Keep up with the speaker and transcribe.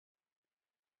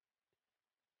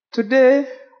Today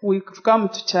we've come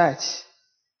to church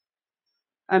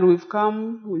and we've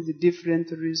come with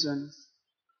different reasons.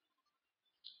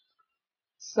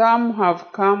 Some have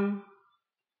come.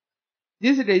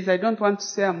 These days I don't want to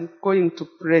say I'm going to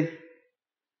pray.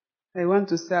 I want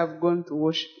to say I've gone to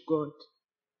worship God.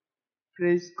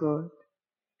 Praise God.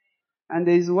 And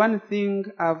there is one thing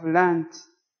I've learned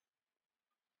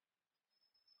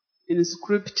in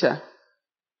Scripture,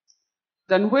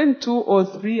 that when 2 or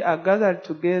 3 are gathered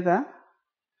together,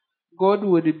 God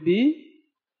will be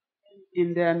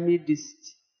in their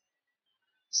midst.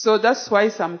 So that's why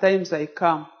sometimes I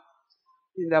come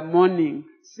in the morning,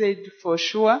 said for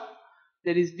sure,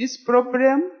 there is this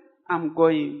problem, I'm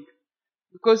going.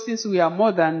 Because since we are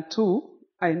more than 2,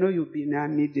 I know you'll be in our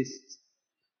midst.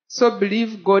 So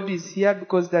believe God is here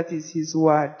because that is His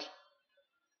word.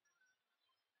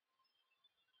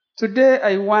 Today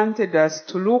I wanted us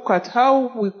to look at how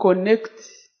to connect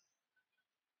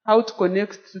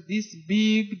to this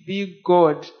big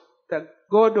God, the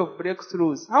God of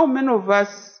breakthroughs. How many of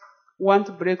us want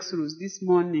breakthroughs this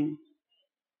morning?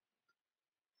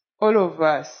 All of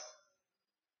us.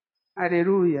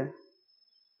 Hallelujah.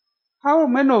 How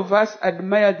many of us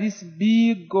admire this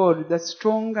big God, the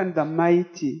strong and the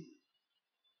mighty?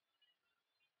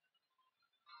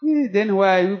 Then how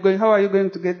are you going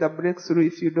to get the breakthrough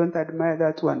if you don't admire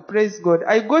that one? Praise God.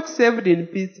 I got saved in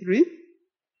P3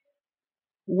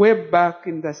 way back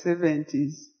in the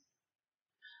 70s.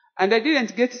 And I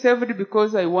didn't get saved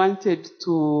because I was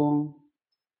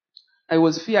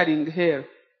fearing hell.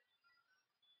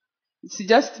 It's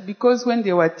just because when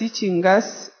they were teaching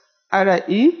us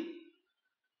RE,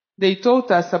 they taught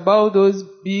us about those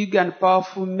big and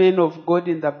powerful men of God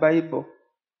in the Bible.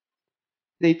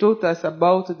 They taught us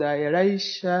about the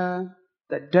Elisha,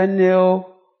 the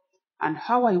Daniel, and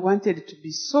how I wanted to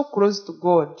be so close to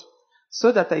God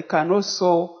so that I can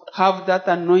also have that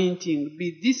anointing,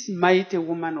 be this mighty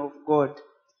woman of God.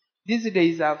 These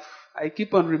days I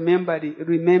keep on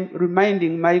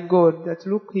reminding my God that,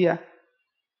 look here,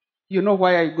 you know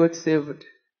why I got saved.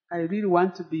 I really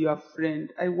want to be your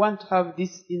friend. I want to have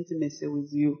this intimacy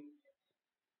with you.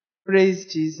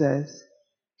 Praise Jesus.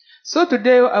 So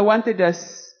today I want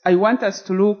us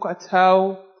to look at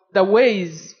how the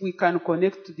ways we can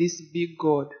connect to this big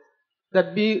God,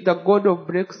 the God of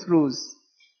breakthroughs.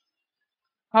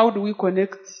 How do we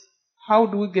connect? How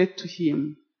do we get to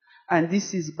Him? And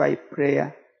this is by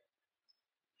prayer.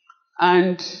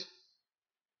 And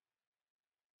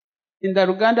in the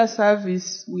Uganda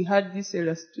service, we had this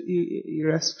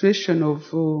illustration of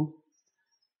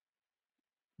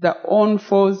the On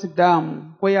Falls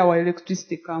Dam, where our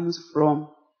electricity comes from.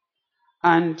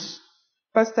 And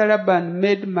Pastor Laban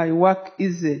made my work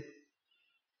easy.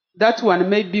 That one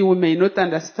maybe we may not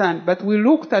understand, but we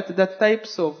looked at the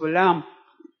types of lamps.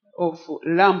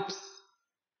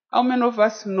 How many of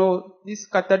us know this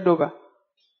Katadova?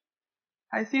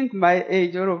 I think my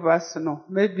age, all of us know.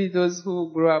 Maybe those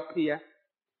who grew up here.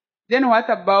 Then what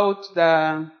about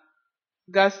the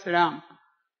gas lamp?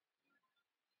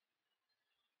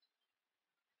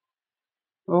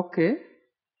 Okay.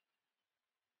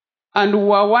 And we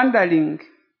were wondering,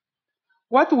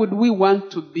 what would we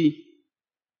want to be?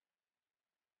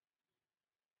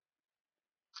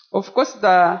 Of course,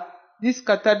 this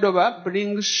Katadova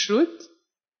brings shoot.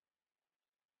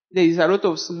 There is a lot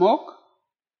of smoke.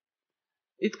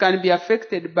 It can be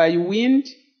affected by wind.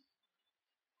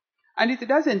 And it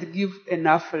doesn't give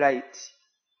enough light.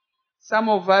 Some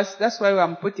of us, that's why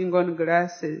I'm putting on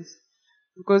glasses.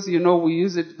 Because, we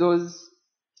use those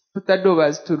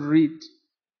Katadovas to read.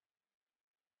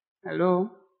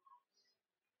 Hello?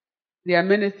 There are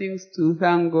many things to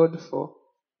thank God for.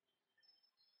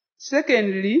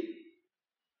 Secondly,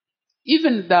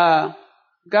 even the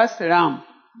gas lamp,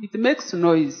 it makes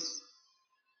noise.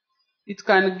 It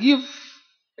can give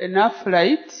enough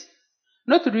light,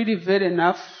 not really very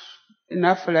enough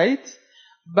light,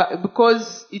 but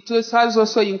because it has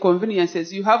also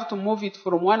inconveniences. You have to move it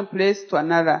from one place to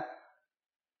another.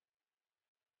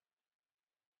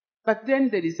 But then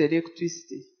there is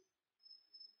electricity.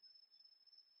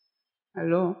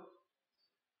 Hello?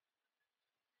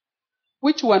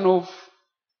 Which one of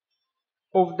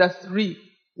the 3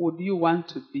 would you want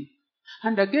to be?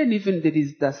 And again, even there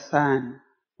is the sun.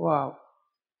 Wow.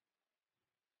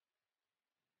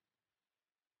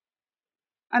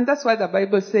 And that's why the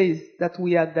Bible says that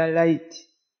we are the light.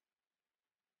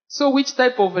 So which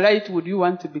type of light would you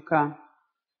want to become?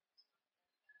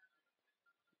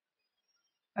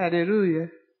 Hallelujah.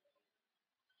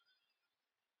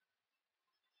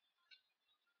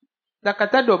 The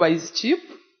Katadova is cheap.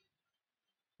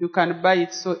 You can buy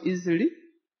it so easily.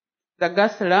 The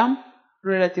gas lamp,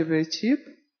 relatively cheap.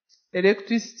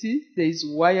 Electricity, there is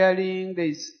wiring, there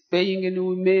is paying in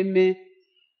umeme,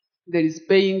 there is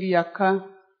paying yaka.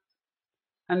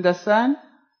 And the sun?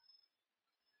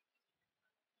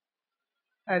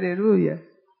 Hallelujah.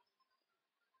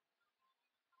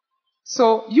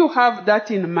 So you have that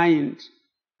in mind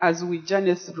as we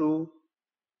journey through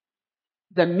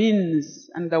the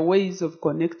means and the ways of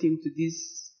connecting to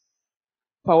this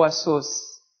power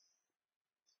source.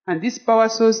 And this power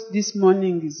source this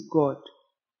morning is God.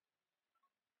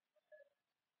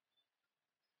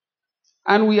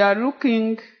 And we are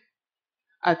looking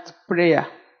at prayer.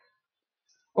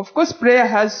 Of course, prayer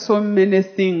has so many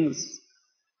things.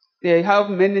 They have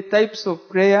many types of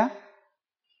prayer.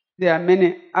 There are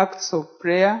many acts of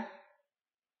prayer.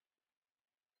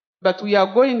 But we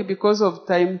are going, because of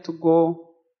time, to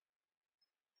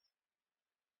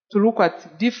look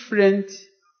at different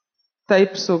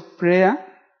types of prayer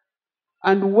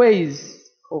and ways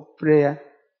of prayer.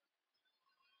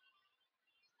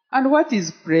 And what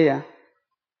is prayer?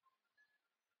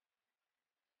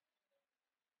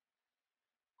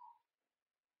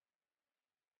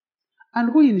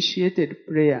 And who initiated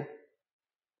prayer?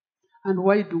 And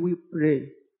why do we pray?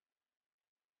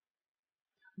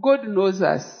 God knows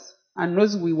us and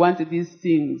knows we want these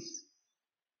things.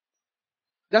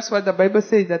 That's what the Bible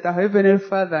says, that our Heavenly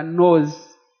Father knows.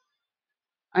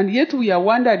 And yet we are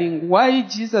wondering why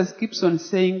Jesus keeps on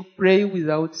saying, pray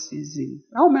without ceasing.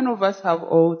 How many of us have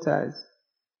altars?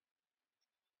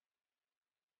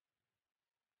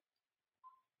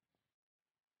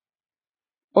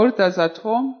 Altars at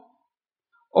home,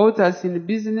 altars in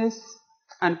business,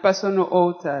 and personal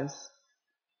altars.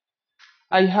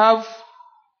 I have,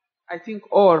 I think,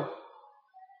 all.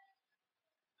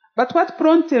 But what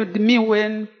prompted me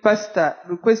when Pastor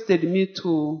requested me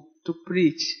to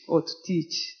preach or to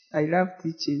teach, I love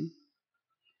teaching,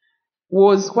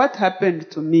 was what happened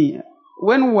to me.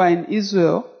 When we were in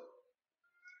Israel,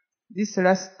 this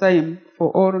last time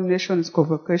for all nations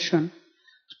convocation,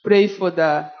 to pray for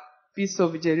the peace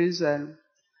of Jerusalem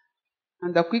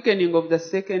and the quickening of the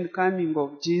second coming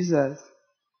of Jesus,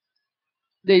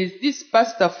 there is this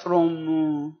pastor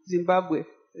from Zimbabwe,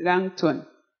 Langton.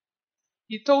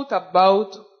 He taught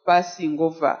about passing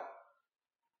over.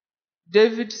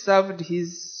 David served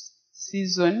his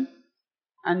season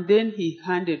and then he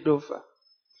handed over.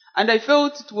 And I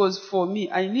felt it was for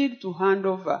me. I need to hand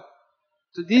over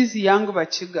to this young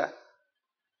Vachiga.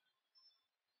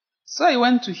 So I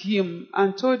went to him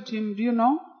and told him, do you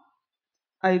know,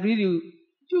 you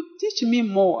teach me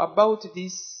more about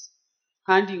this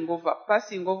handing over,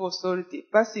 passing over authority,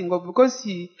 passing over, because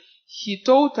he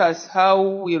taught us how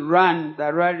we run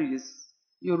the rallies.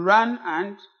 You run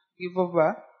and give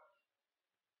over.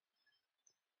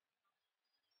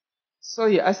 So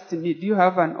he asked me, do you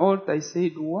have an altar? I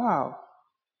said, wow.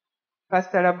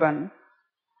 Pastor Laban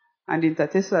and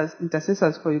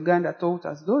intercessors for Uganda taught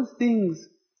us those things,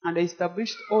 and I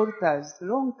established altars a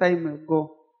long time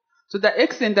ago. To the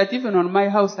extent that even on my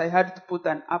house I had to put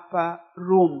an upper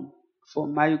room for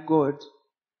my God.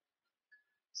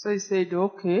 So he said,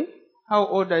 okay, how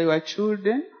old are your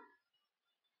children?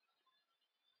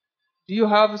 Do you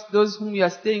have those whom you are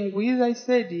staying with? I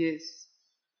said, yes.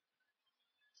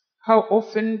 How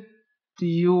often do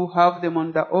you have them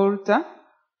on the altar?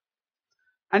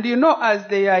 And you know, as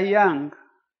they are young,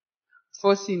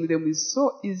 forcing them is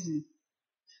so easy.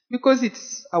 Because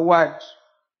it's a word.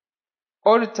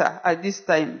 Altar at this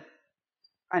time.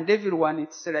 And everyone,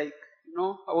 it's like,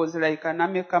 I was like an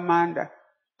army commander.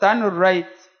 Turn right,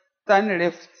 turn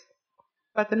left.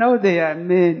 But now they are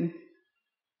men.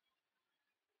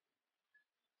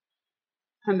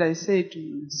 And I said,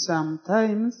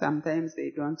 sometimes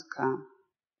they don't come.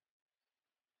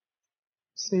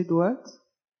 I said, what?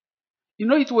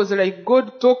 It was like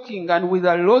God talking and with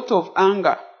a lot of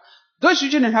anger. Those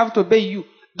children have to obey you.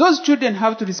 Those children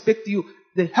have to respect you.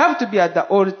 They have to be at the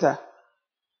altar.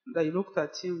 And I looked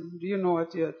at him. Do you know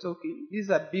what you are talking?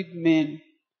 These are big men.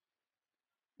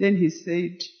 Then he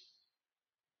said,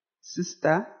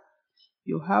 sister,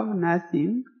 you have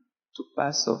nothing to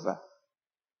pass over.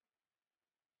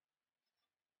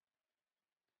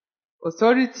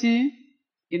 Authority,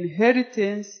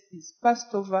 inheritance is passed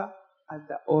over at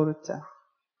the altar.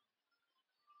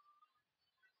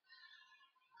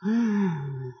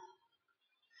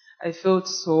 I felt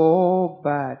so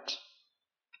bad.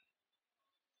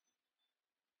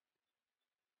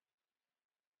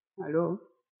 Hello?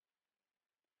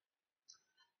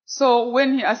 So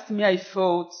when he asked me, I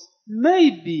felt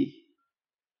maybe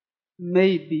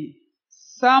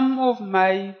some of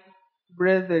my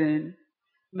brethren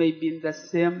may be in the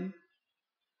same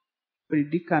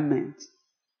predicament.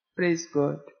 Praise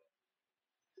God.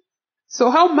 So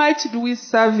how much do we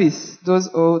service those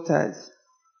altars?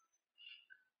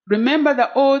 Remember,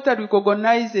 the altar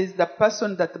recognizes the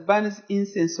person that burns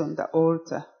incense on the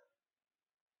altar.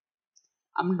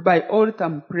 And by altar,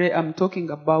 I'm talking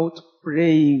about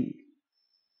praying.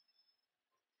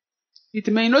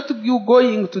 It may not be you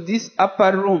going to this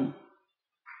upper room,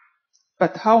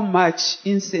 but how much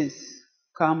incense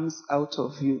comes out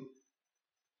of you.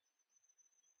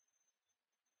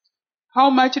 How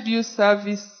much do you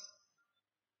service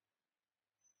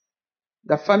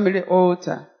the family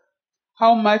altar?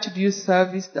 How much do you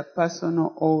service the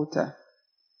personal altar?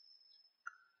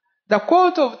 The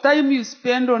quality of time you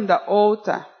spend on the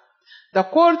altar, the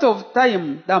quality of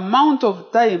time, the amount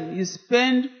of time you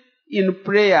spend in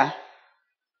prayer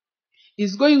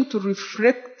is going to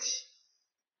reflect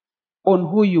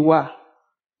on who you are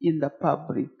in the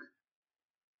public.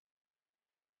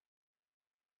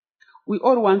 We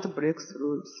all want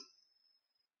breakthroughs.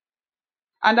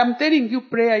 And I'm telling you,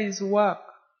 prayer is work.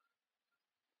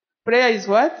 Prayer is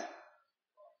what?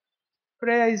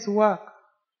 Prayer is work.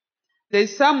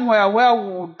 There's somewhere where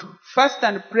we would fast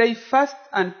and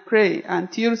pray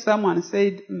until someone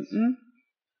said,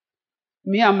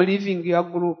 me, I'm leaving your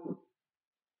group.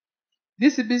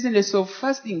 This business of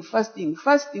fasting.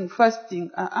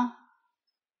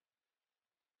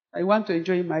 I want to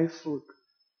enjoy my food.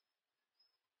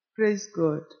 Praise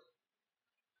God.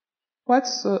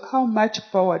 How much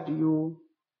power do you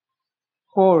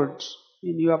hold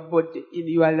in your body, in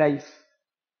your life?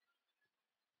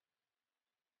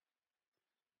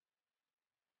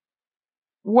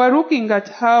 We're looking at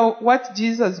what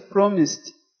Jesus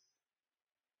promised.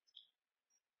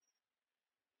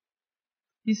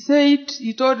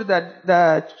 He told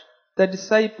the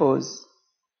disciples,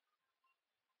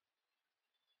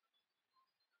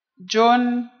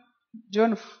 John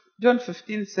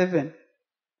 15:7.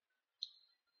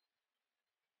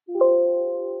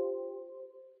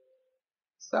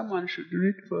 Someone should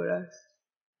read for us.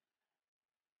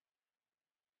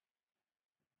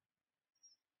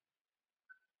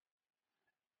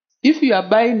 If you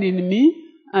abide in me,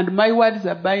 and my words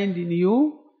abide in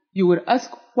you, you will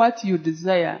ask what you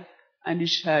desire, and it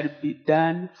shall be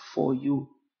done for you.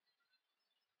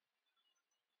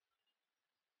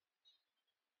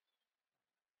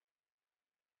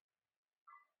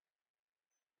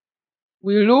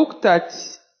 We looked at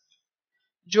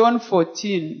John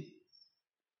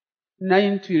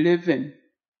 14:9-11.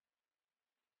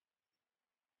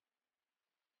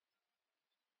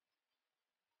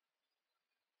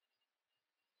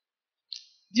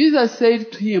 Jesus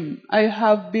said to him, I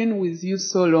have been with you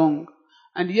so long,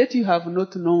 and yet you have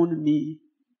not known me.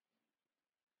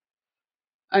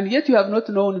 And yet you have not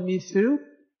known me, Philip.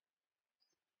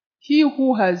 He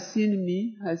who has seen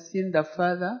me has seen the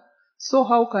Father. So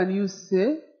how can you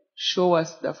say, show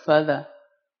us the Father?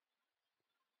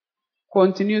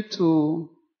 Continue to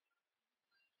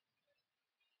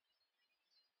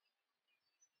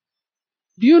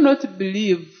Do you not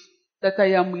believe that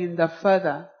I am in the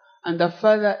Father, and the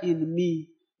Father in me?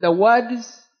 The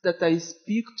words that I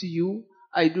speak to you,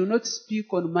 I do not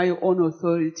speak on my own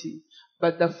authority,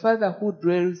 but the Father who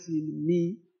dwells in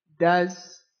me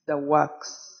does the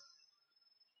works.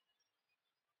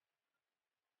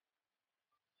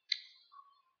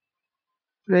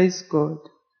 Praise God.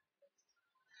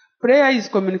 Prayer is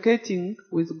communicating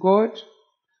with God.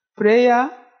 Prayer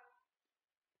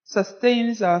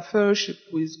sustains our fellowship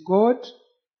with God.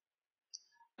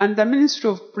 And the ministry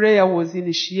of prayer was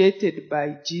initiated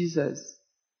by Jesus.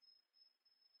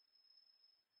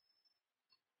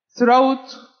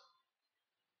 Throughout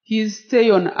his stay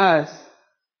on earth,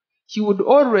 he would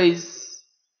always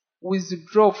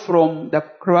withdraw from the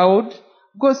crowd,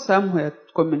 go somewhere to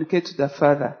communicate to the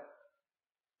Father,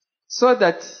 so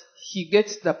that he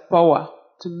gets the power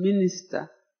to minister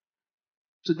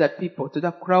to the people, to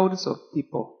the crowds of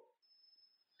people.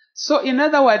 So in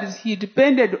other words, he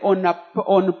depended on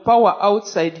power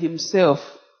outside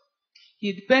himself.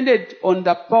 He depended on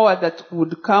the power that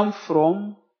was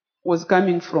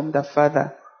coming from the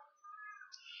Father.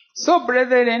 So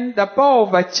brethren, the power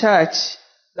of a church,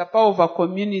 the power of a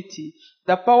community,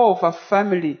 the power of a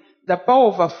family, the power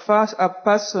of a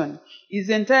person is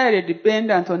entirely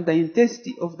dependent on the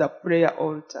intensity of the prayer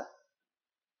altar.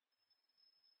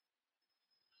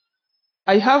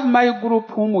 I have my group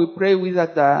whom we pray with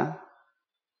at the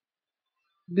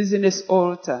business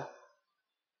altar.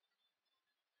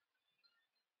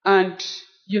 And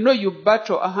you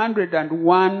battle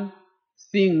 101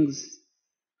 things.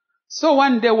 So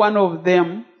one day one of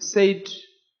them said,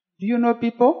 do you know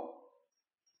people?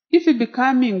 If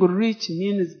becoming rich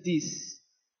means this,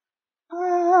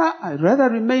 I'd rather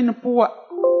remain poor.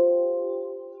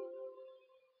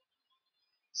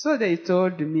 So they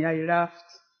told me, I laughed.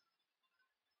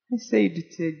 I said,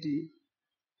 Teddy,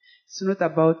 it's not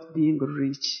about being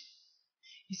rich.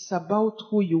 It's about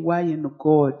who you are in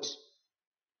God.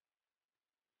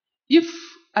 If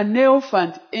an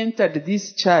elephant entered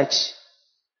this church,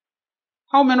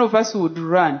 how many of us would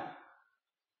run?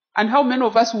 And how many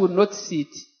of us would not sit?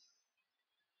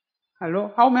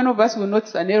 Hello? How many of us will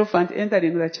notice an elephant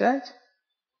entering the church?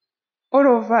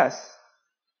 All of us.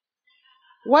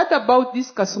 What about this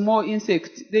small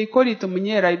insect? They call it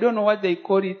munyera. I don't know what they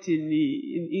call it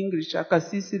in English.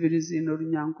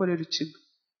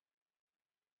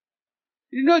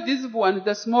 You know these ones,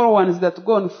 the small ones that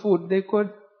go on food, they call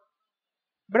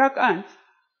black ant.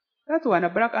 That one, a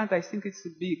black ant, I think it's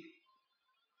big.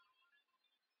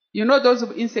 You know those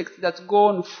insects that go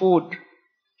on food.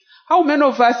 How many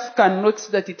of us can notice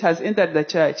that it has entered the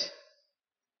church?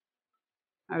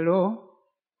 Hello?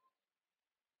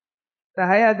 The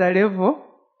higher the level,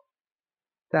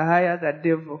 the higher the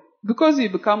devil. Because you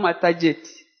become a target.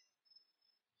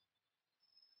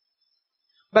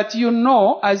 But you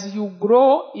know, as you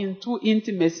grow into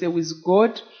intimacy with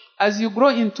God, as you grow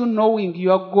into knowing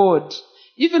your God,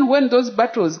 even when those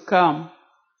battles come,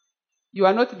 you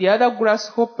are not the other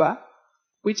grasshopper,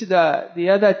 which the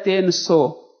other 10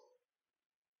 saw.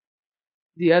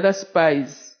 The other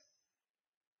spies.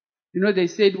 You know, they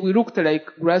said we looked like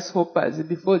grasshoppers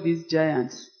before these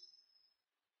giants.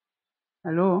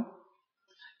 Hello?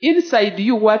 Inside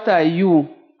you, what are you?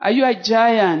 Are you a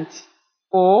giant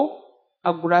or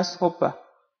a grasshopper?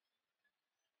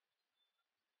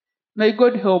 May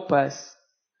God help us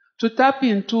to tap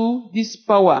into this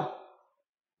power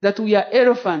that we are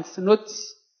elephants, not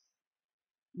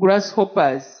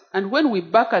grasshoppers. And when we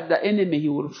back at the enemy, he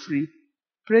will flee.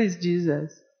 Praise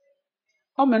Jesus.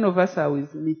 How many of us are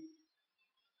with me?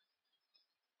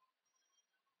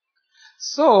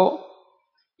 So,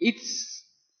 it's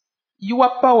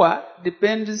your power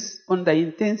depends on the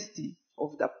intensity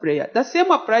of the prayer. The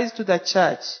same applies to the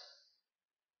church.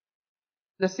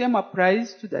 The same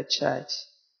applies to the church.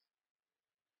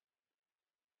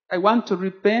 I want to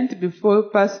repent before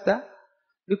Pastor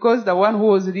because the one who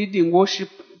was leading worship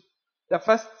the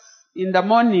first in the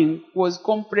morning was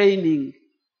complaining.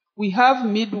 We have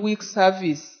midweek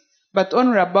service, but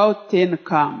only about 10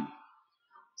 come.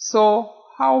 So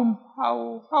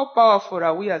how powerful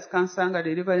are we as Kansanga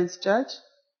Deliverance Church?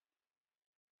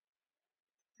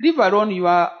 Leave alone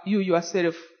you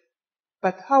yourself.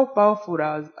 But how powerful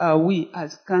are we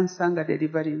as Kansanga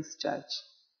Deliverance Church?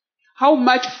 How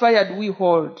much fire do we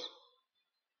hold?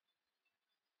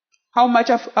 How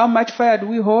much fire do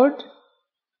we hold?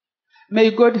 May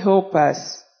God help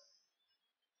us.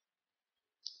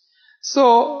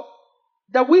 So,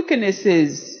 the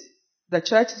weaknesses, the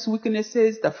church's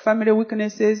weaknesses, the family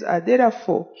weaknesses are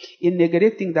therefore in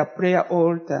neglecting the prayer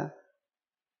altar.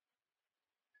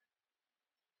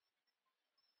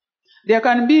 There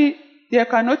cannot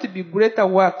be greater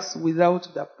works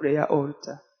without the prayer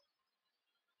altar.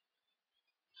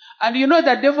 And you know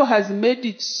the devil has made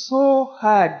it so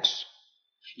hard.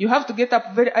 You have to get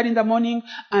up very early in the morning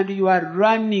and you are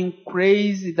running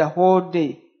crazy the whole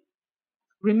day.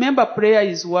 Remember, prayer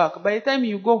is work. By the time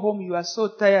you go home, you are so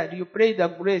tired. You pray the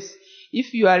grace.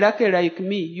 If you are lucky like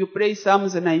me, you pray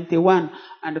Psalms 91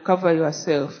 and cover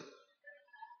yourself.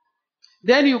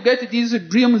 Then you get these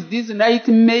dreams, these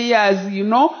nightmares, you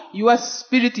know, your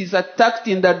spirit is attacked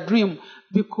in the dream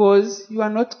because you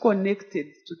are not connected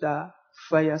to the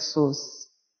fire source.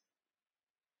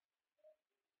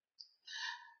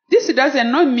 This does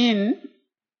not mean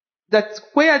that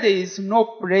where there is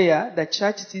no prayer, the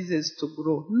church ceases to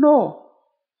grow. No.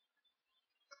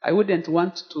 I wouldn't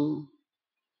want to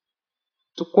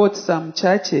quote some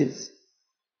churches,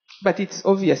 but it's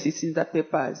obvious, it's in the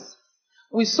papers.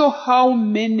 We saw how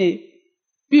many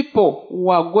people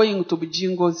were going to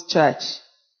Bijingo's church.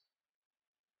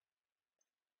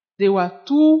 There were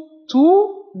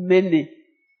too many.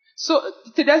 So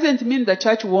it doesn't mean the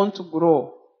church won't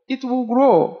grow. It will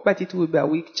grow, but it will be a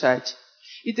weak church.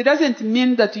 It doesn't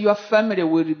mean that your family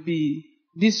will be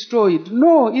destroyed.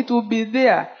 No, it will be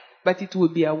there, but it will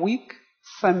be a weak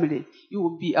family. You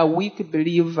will be a weak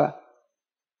believer,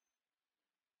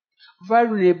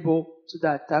 vulnerable to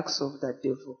the attacks of the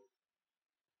devil.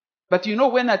 But you know,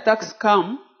 when attacks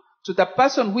come to the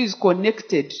person who is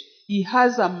connected, he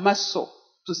has a muscle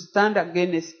to stand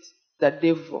against the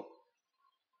devil.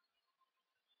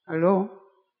 Hello?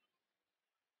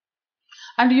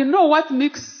 And you know what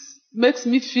makes makes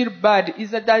me feel bad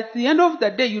is that at the end of the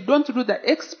day, you don't do the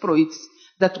exploits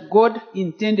that God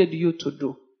intended you to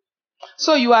do.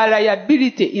 So you are a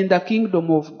liability in the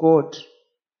kingdom of God.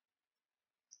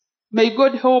 May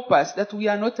God help us that we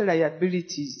are not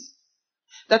liabilities.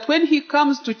 That when He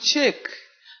comes to check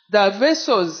the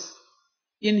vessels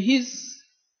in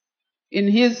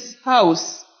His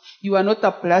house, you are not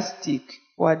a plastic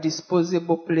or a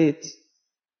disposable plate.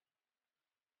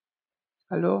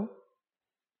 Hello?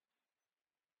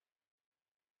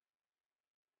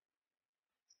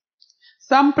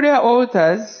 Some prayer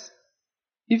altars,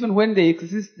 even when they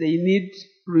exist, they need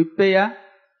repair.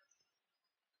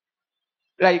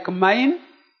 Like mine,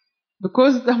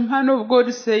 because the man of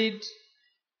God said,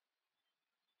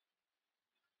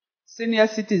 senior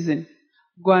citizen,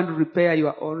 go and repair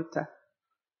your altar.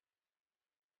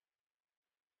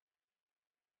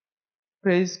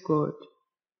 Praise God.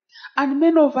 And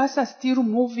many of us are still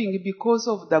moving because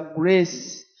of the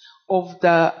grace of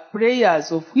the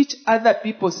prayers of which other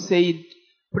people said,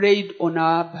 prayed on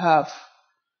our behalf.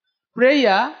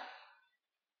 Prayer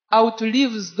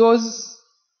outlives those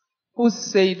who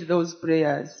said those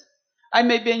prayers. I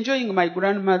may be enjoying my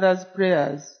grandmother's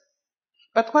prayers,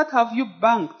 but what have you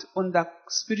banked on the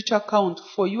spiritual account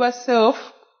for yourself,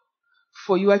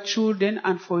 for your children,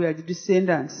 and for your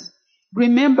descendants?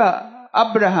 Remember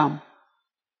Abraham.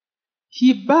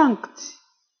 He banked.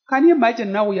 Can you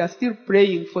imagine now we are still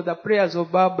praying for the prayers of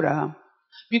Abraham?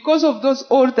 Because of those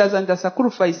altars and the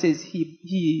sacrifices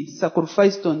he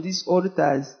sacrificed on these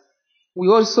altars, we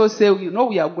also say,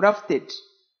 we are grafted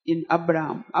in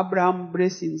Abraham. Abraham's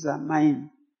blessings are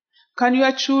mine. Can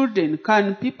your children,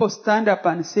 can people stand up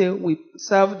and say, we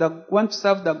want to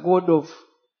serve the God of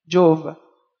Jova?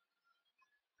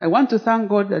 I want to thank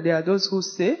God that there are those who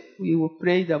say, we will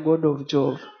pray the God of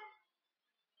Jova.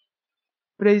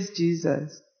 Praise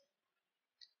Jesus.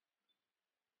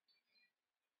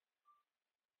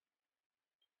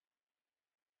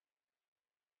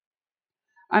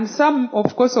 And some,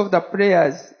 of course, of the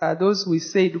prayers are those we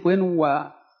said when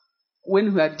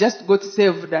we had just got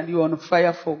saved and you were on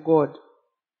fire for God.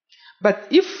 But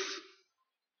if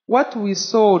what we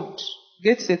sowed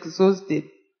gets exhausted,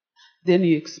 then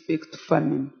you expect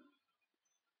famine.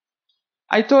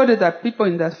 I told the people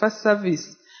in the first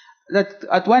service that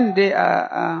at one day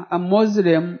a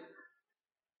Muslim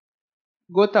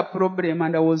got a problem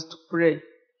and I was to pray.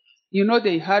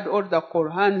 They had all the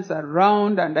Qurans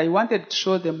around and I wanted to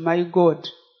show them my God.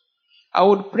 I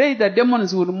would pray, the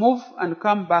demons would move and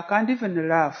come back and even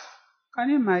laugh.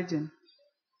 Can you imagine?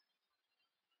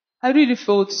 I really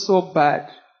felt so bad.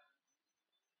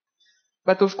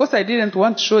 But of course I didn't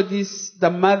want to show the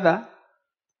mother,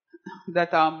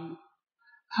 that I'm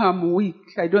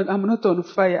weak. I'm not on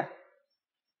fire.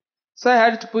 So I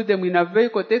had to put them in a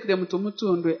vehicle, take them to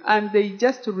Mutundwe, and they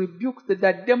just rebuked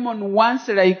the demon once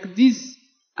like this,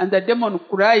 and the demon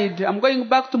cried, I'm going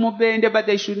back to Mubende, but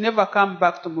they should never come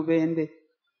back to Mubende.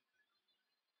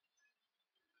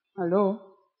 Hello?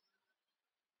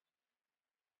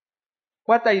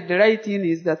 What I delight in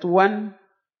is that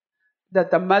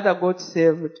the mother got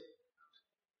saved.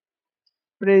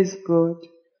 Praise God.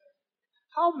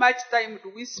 How much time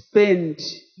do we spend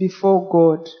before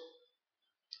God?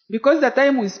 Because the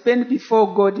time we spend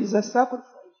before God is a sacrifice.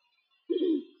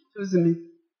 Excuse me.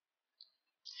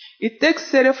 It takes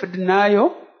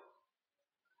self-denial.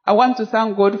 I want to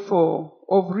thank God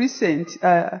of recent,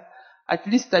 at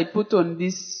least I put on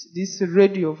this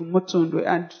radio of Mutundwe,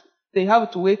 and they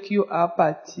have to wake you up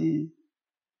at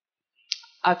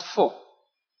 4.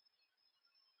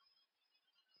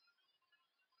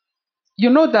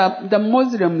 The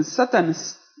Muslims, Satan,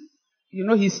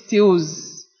 he steals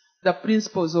the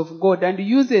principles of God and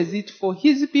uses it for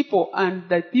his people, and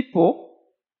the people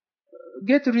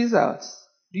get results.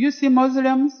 Do you see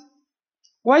Muslims?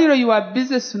 While you are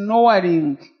busy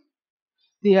snoring,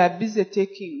 they are busy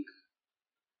taking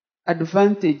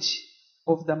advantage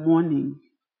of the morning.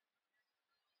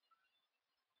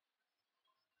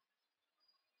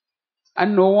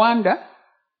 And no wonder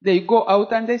they go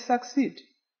out and they succeed.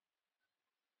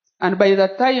 And by the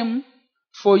time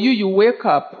for you wake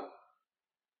up,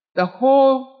 the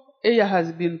whole air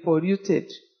has been polluted.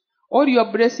 All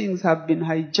your blessings have been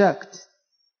hijacked.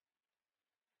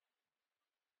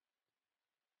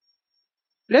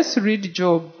 Let's read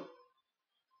Job,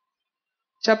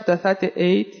 chapter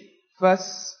 38,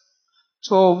 verse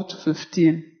 12 to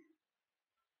 15.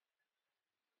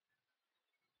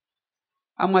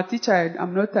 I'm a teacher,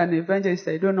 I'm not an evangelist.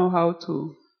 I don't know how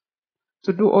to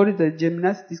do all the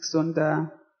gymnastics on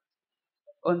the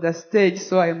stage,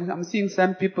 so I'm seeing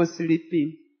some people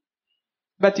sleeping.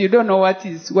 but you don't know what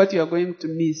you are going to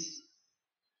miss.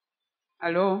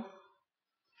 Hello?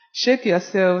 Shake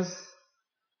yourselves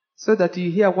so that you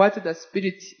hear what the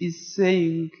Spirit is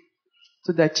saying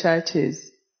to the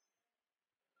churches.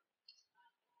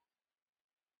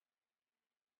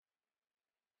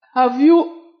 Have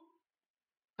you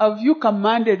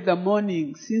commanded the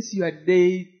morning since your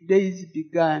days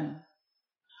began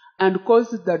and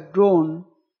caused the dawn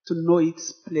to know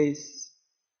its place,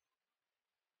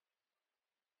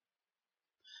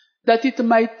 that it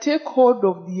might take hold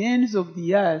of the ends of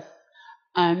the earth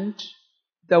and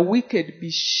the wicked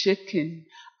be shaken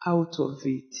out of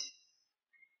it?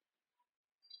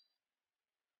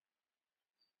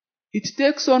 It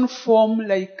takes on form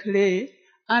like clay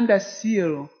under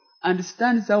seal and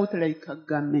stands out like a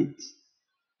garment.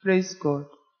 Praise God.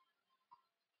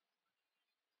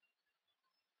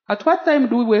 At what time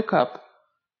do we wake up?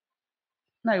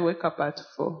 I wake up at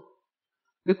 4.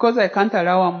 Because I can't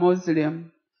allow a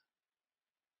Muslim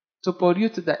to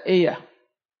pollute the air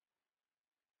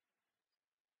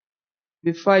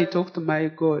before I talk to my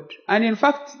God. And in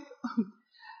fact,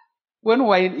 when we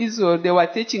were in Israel, they were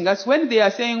teaching us, when they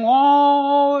are saying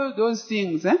all those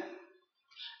things,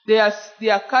 they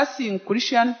are cursing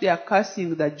Christians, they are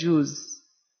cursing the Jews.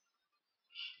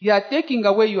 You are taking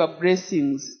away your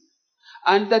blessings.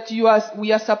 And that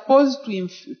we are supposed to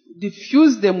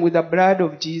diffuse them with the blood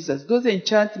of Jesus. Those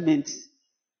enchantments.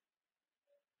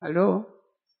 Hello?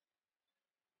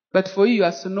 But for you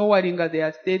are snowing, they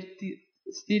are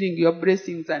stealing your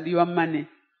blessings and your money.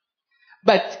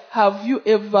 But have you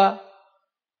ever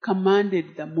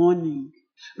commanded the morning?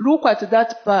 Look at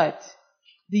that part.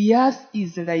 The earth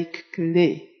is like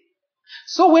clay.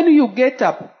 So when you get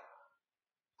up,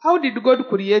 how did God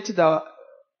create the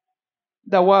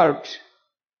world?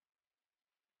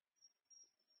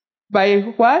 By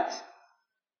what?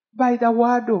 By the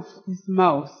word of his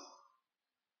mouth.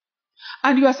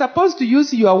 And you are supposed to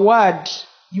use your word,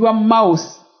 your mouth,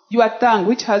 your tongue,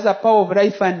 which has a power of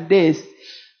life and death,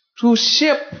 to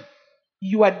shape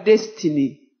your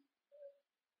destiny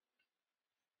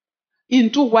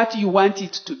into what you want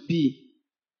it to be.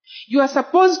 You are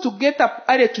supposed to get up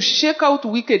early to shake out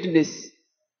wickedness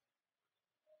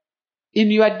in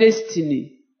your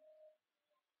destiny.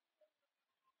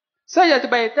 So that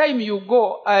by the time you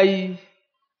go,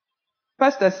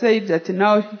 Pastor said that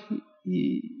now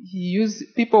he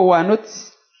used people who are not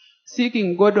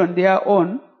seeking God on their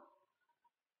own.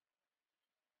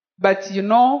 But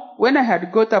when I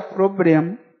had got a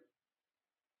problem,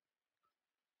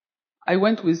 I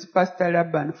went with Pastor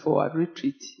Laban for a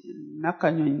retreat in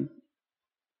Nakanyonyi.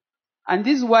 And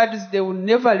these words, they will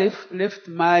never left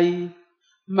my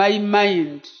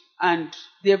mind, and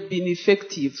they've been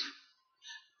effective.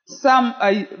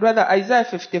 Isaiah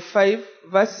 55,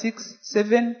 verse 6,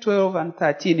 7, 12, and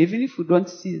 13, even if you don't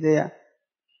see there.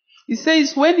 It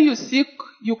says, when you seek,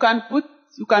 you can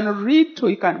read, or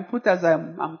you can put as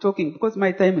I'm talking, because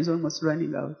my time is almost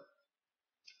running out.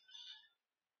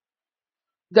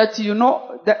 That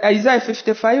that Isaiah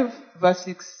 55, verse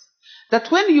 6, that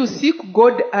when you seek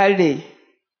God early,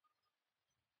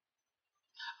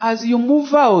 as you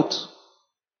move out,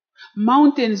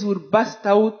 mountains will burst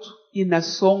out in a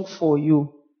song for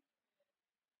you.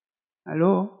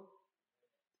 Hello?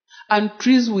 And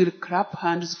trees will clap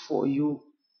hands for you.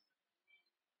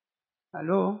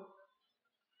 Hello?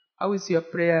 How is your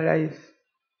prayer life?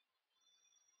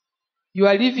 You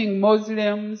are leaving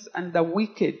Muslims and the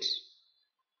wicked.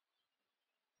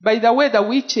 By the way, the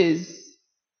witches,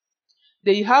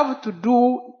 they have to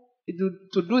do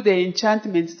the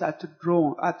enchantments at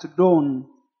dawn.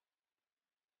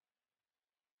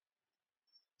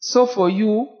 So for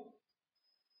you,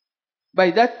 by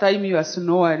that time you are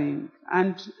snoring,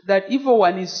 and that evil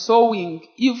one is sowing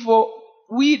evil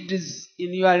weeds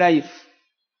in your life.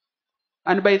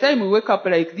 And by the time you wake up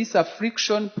like this,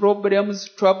 affliction, problems,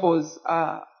 troubles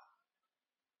are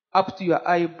up to your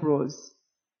eyebrows.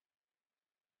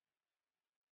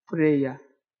 Prayer.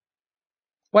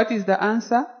 What is the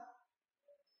answer?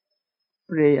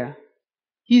 Prayer.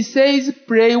 He says,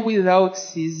 pray without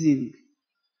ceasing.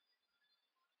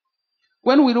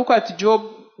 When we look at Job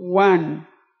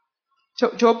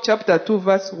chapter 2,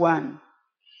 verse 1,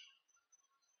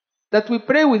 that we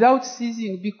pray without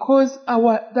ceasing because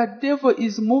the devil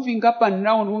is moving up and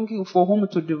down looking for whom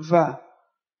to devour.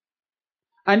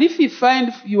 And if he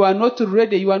finds you are not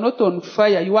ready, you are not on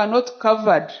fire, you are not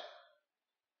covered,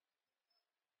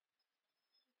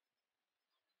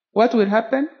 what will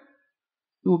happen?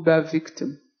 You will be a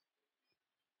victim.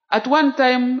 At one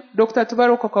time, Dr.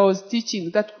 Tubarokoka was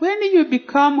teaching that when you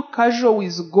become casual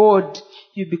with God,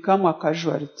 you become a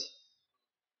casualty.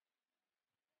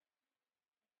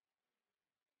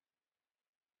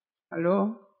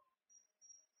 Hello?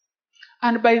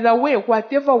 And by the way,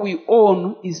 whatever we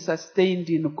own is sustained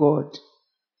in God.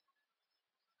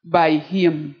 By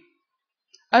Him.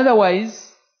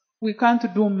 Otherwise, we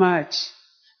can't do much.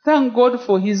 Thank God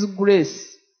for His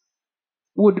grace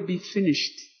would be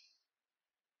finished.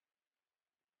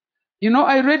 You know,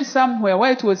 I read somewhere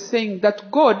where it was saying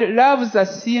that God loves a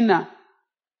sinner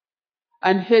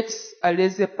and hates a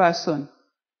lazy person.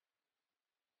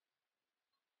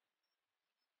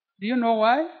 Do you know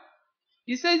why?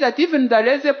 He says that even the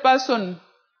lazy person,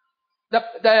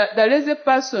 the lazy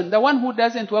person, the one who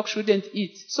doesn't work shouldn't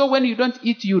eat. So when you don't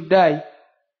eat, you die.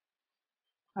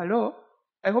 Hello?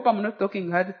 I hope I'm not talking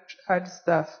hard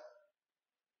stuff.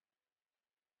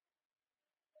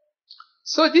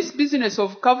 So this business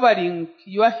of covering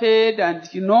your head and,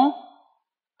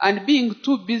 and being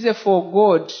too busy for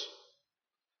God,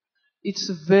 it's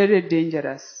very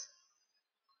dangerous.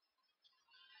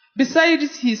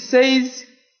 Besides, he says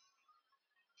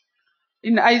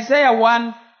in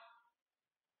Isaiah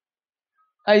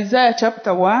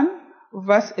chapter 1,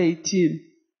 verse 18.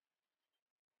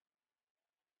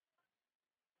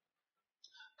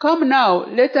 Come now,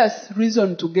 let us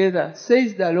reason together,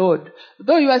 says the Lord.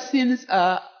 Though your sins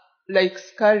are like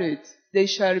scarlet, they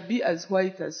shall be as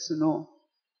white as snow.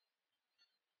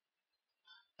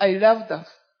 I love the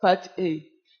part A.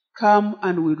 Come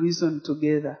and we reason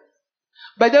together.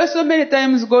 But there are so many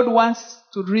times God wants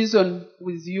to reason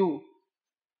with you,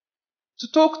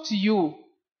 to talk to you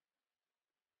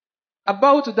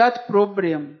about that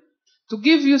problem, to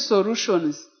give you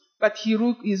solutions, but He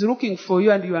is looking for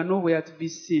you and you are nowhere to be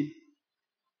seen.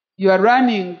 You are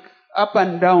running up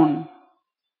and down.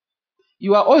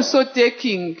 You are also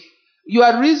you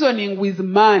are reasoning with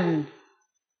man.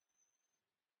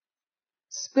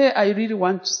 Spare, I really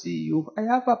want to see you. I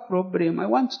have a problem. I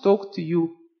want to talk to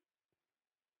you.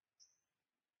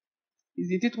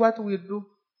 Isn't it what we do?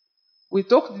 We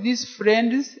talk to these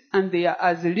friends and they are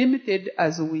as limited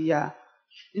as we are.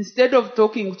 Instead of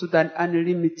talking to the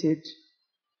unlimited.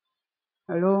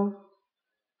 Hello?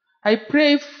 I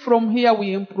pray from here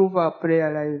we improve our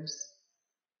prayer lives.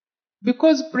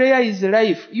 Because prayer is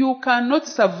life. You cannot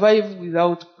survive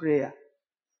without prayer.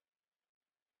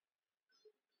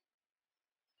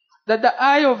 That the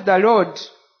eye of the Lord,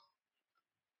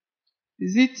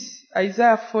 is it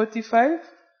Isaiah 45?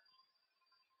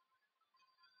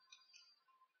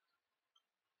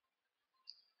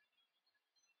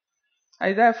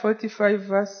 Isaiah 45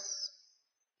 verse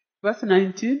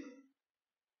 19.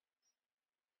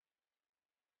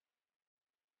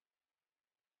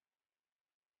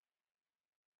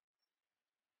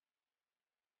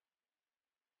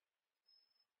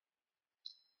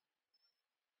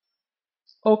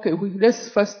 Okay, let's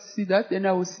first see that, then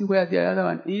I will see where the other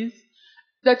one is.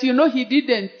 That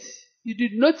he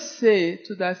did not say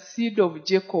to the seed of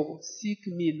Jacob, seek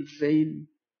me in vain.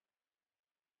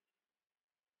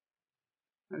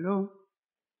 Hello?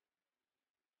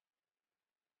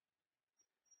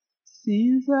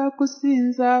 Sinza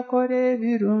kusinza kore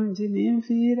birungi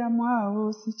nimvira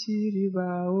mwaho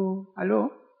sikiribaho.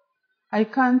 Hello? I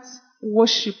can't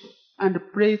worship and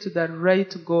pray to the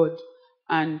right God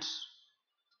and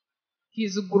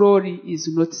His glory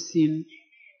is not seen.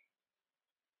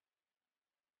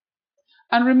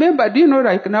 And remember, do you know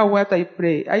right now what I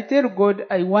pray? I tell God,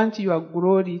 I want your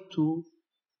glory to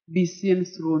be seen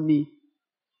through me.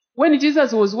 When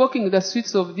Jesus was walking the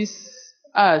streets of this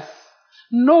earth,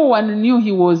 no one knew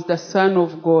He was the Son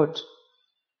of God.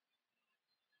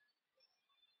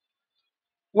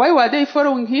 Why were they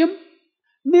following Him?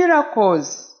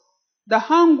 Miracles. The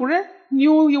hungry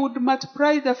knew He would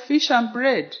multiply the fish and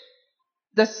bread.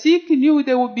 The sick knew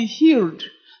they would be healed.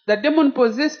 The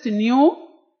demon-possessed knew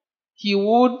He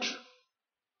would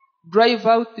drive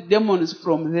out the demons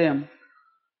from them.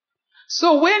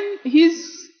 So when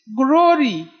His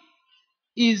glory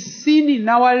is seen in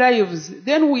our lives,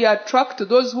 then we attract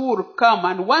those who will come.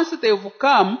 And once they've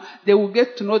come, they will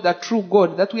get to know the true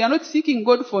God. That we are not seeking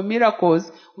God for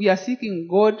miracles, we are seeking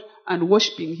God and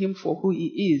worshiping Him for who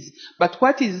He is. But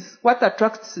what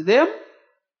attracts them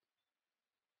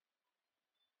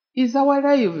is our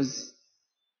lives.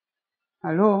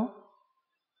 Hello?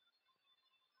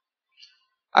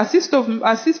 A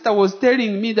sister was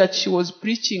telling me that she was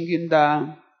preaching in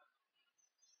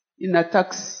a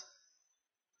taxi.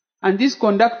 And this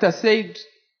conductor said,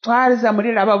 twaliza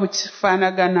muliraba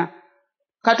bukifaanagana.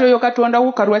 Katoyo katonda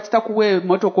wo kalwakita kuwe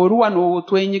motoka oluwa no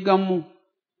twenyigamu.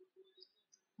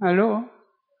 Hello?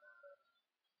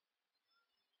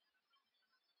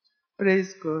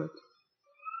 Praise God.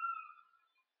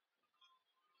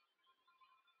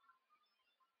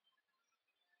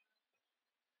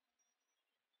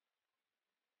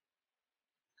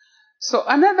 So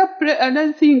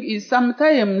another thing is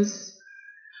sometimes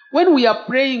when we are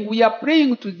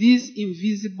praying to this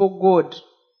invisible God.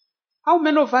 How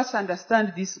many of us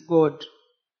understand this God?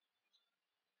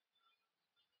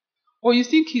 Or you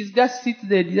think he's just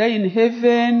seated there in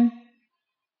heaven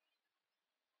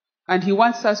and he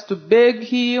wants us to beg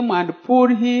him and pull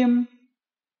him?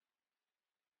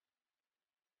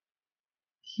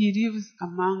 He lives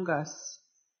among us.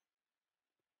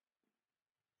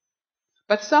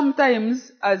 But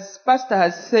sometimes, as Pastor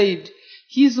has said,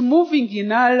 he's moving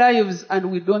in our lives and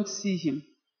we don't see him.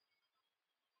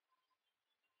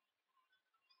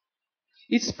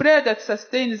 It's prayer that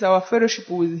sustains our fellowship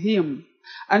with him.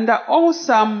 And the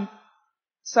awesomeness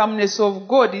of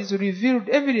God is revealed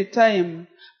every time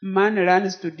man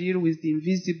learns to deal with the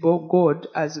invisible God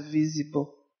as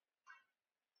visible.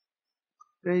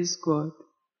 Praise God.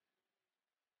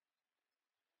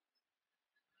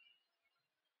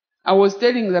 I was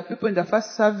telling the people in the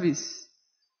first service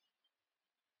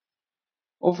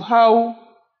of how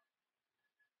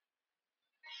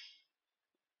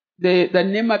the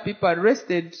NEMA people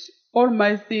arrested all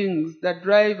my things, the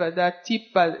driver, the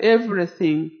tipper,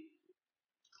 everything.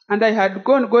 And I had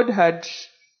gone,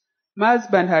 my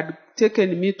husband had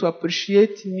taken me to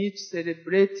appreciate me, to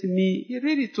celebrate me. He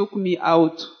really took me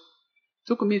out,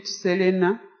 took me to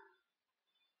Selena,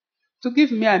 to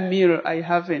give me a meal I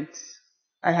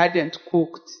hadn't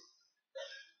cooked,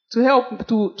 to help,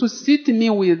 to sit me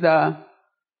with the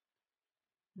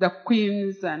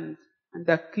queens and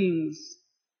the kings,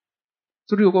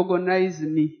 to recognize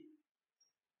me.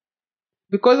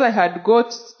 Because I had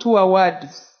got 2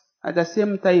 awards at the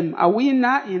same time, a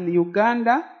winner in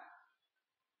Uganda,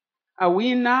 a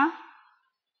winner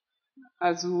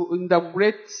as in the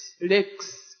Great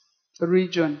Lakes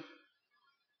region,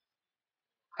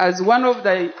 as one of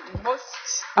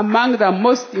among the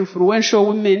most influential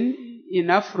women in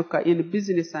Africa in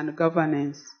business and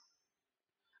governance.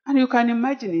 And you can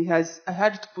imagine I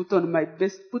had to put on my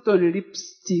best, put on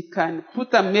lipstick and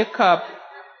put a makeup,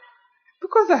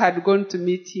 because I had gone to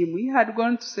meet him. He had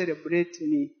gone to celebrate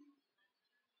me.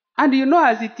 And you know,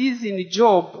 as it is in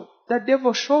Job, the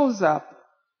devil shows up.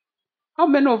 How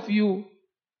many of you,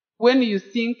 when you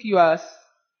think you are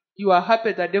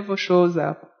happy, the devil shows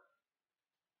up?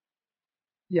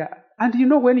 Yeah. And you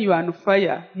know, when you are on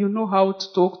fire, you know how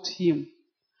to talk to him.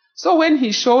 So when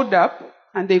he showed up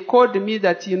and they called me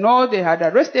that, they had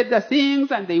arrested the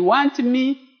things and they want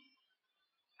me,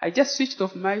 I just switched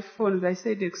off my phone. I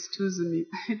said, excuse me,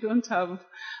 I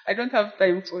don't have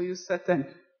time for you, Satan.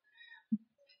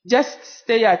 Just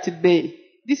stay at bay.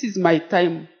 This is my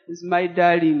time. This is my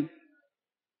darling.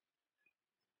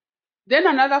 Then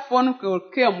another phone call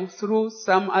came through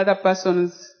some other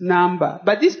person's number.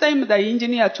 But this time the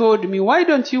engineer told me, why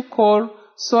don't you call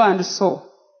so and so?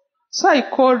 So I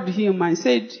called him and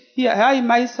said, hi,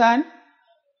 my son,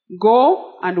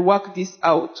 go and work this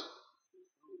out.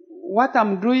 What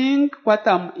I'm doing, what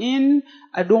I'm in,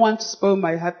 I don't want to spoil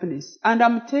my happiness. And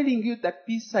I'm telling you the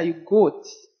peace I got,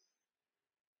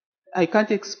 I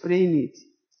can't explain it.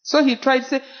 So he tried to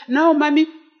say, no, mommy,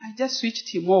 I just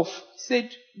switched him off. He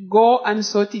said, go and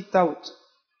sort it out.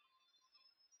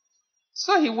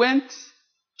 So he went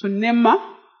to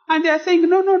NEMA, and they are saying,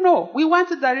 no, we want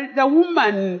the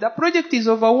woman, the project is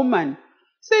of a woman.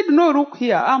 He said, no, look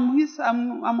here, I'm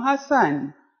her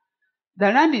son.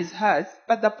 The land is hers,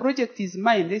 but the project is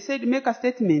mine. They said, make a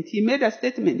statement. He made a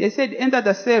statement. They said, enter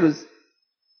the cells.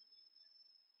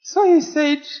 So he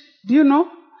said, do you know,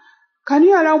 can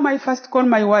you allow my first call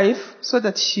my wife so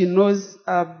that she knows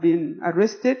I've been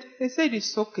arrested? They said,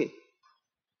 it's okay.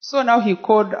 So now he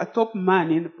called a top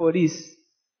man in police.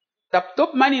 The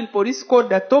top man in police called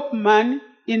the top man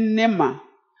in NEMA.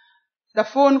 The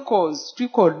phone calls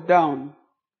trickled down.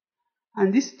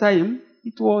 And this time,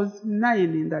 it was 9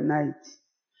 in the night.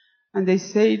 And they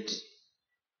said,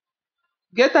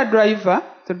 get a driver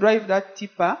to drive that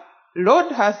tipper,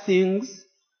 load her things,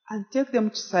 and take them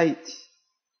to site.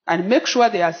 And make sure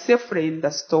they are safely in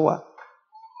the store.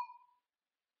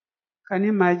 Can you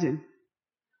imagine?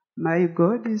 My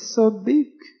God is so big,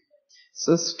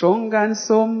 so strong and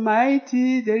so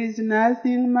mighty. There is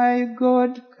nothing my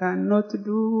God cannot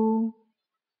do.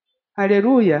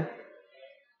 Hallelujah.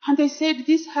 And they said,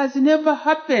 this has never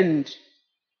happened.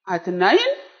 At 9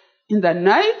 in the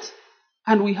night,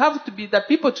 and we have to be the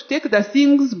people to take the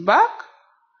things back.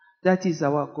 That is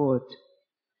our God.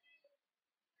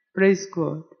 Praise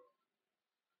God.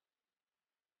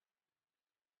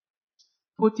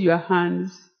 Put your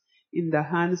hands in the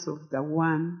hands of the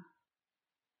one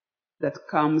that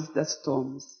calms the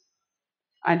storms.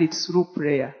 And it's through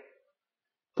prayer.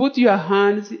 put your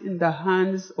hands in the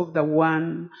hands of the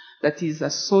one that is a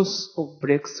source of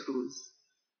breakthroughs,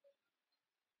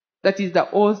 that is the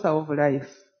author of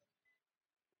life,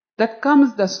 that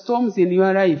calms the storms in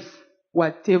your life,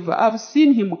 whatever. I've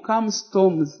seen him calm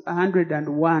storms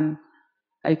 101.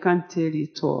 I can't tell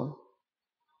it all.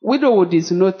 Widowhood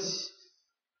is not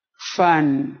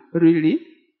fun, really.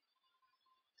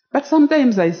 But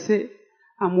sometimes I say,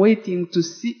 I'm waiting to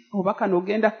see Obaka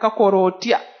Nogenda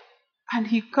Kakorotia. And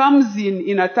he comes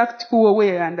in a tactical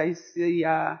way, and I say,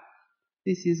 yeah,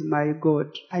 this is my God.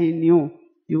 I knew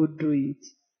you would do it.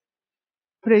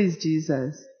 Praise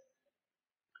Jesus.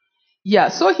 Yeah,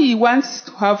 so he wants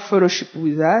to have fellowship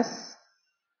with us,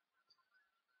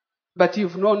 but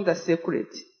you've known the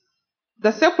secret.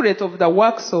 The secret of the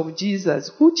works of Jesus,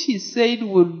 which he said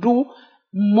will do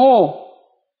more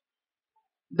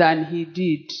than he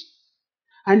did.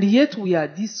 And yet we are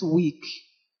this weak.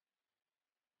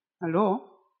 Hello?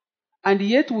 And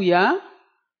yet we are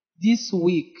this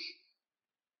weak.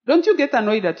 Don't you get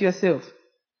annoyed at yourself?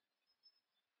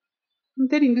 I'm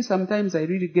telling you, sometimes I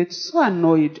really get so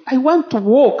annoyed. I want to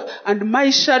walk and my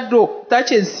shadow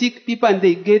touches sick people and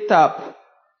they get up.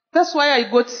 That's why I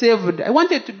got saved. I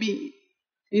wanted to be,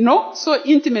 so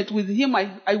intimate with him.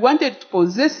 I wanted to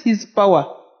possess his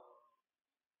power.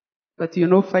 But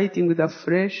fighting with the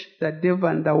flesh, the devil,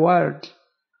 and the world,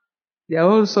 they are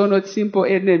also not simple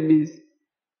enemies.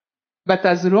 But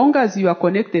as long as you are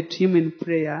connected to him in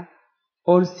prayer,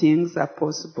 all things are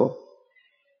possible.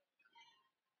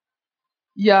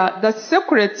 Yeah, the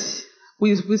secret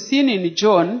we've seen in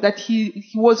John, that he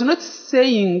was not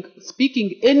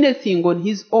speaking anything on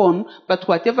his own, but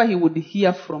whatever he would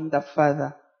hear from the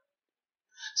Father.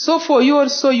 So for you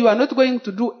also, you are not going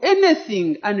to do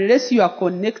anything unless you are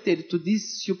connected to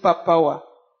this superpower.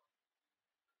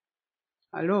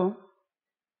 Hello?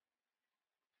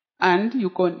 And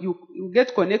you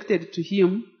get connected to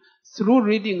him through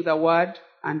reading the word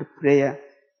and prayer.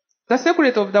 The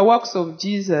secret of the works of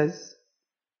Jesus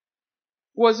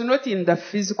was not in the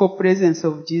physical presence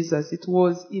of Jesus. It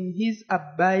was in his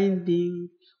abiding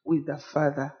with the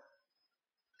Father.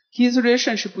 His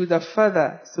relationship with the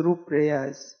Father through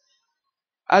prayers.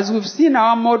 As we've seen,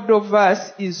 our model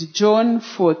verse is John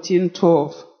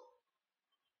 14:12.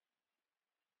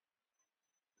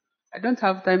 I don't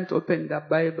have time to open the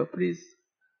Bible, please.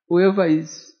 Whoever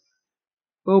is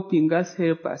helping us,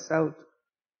 help us out.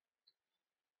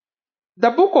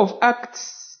 The book of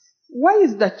Acts, why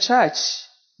is the church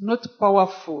not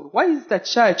powerful? Why is the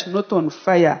church not on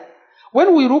fire?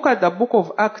 When we look at the book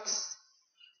of Acts,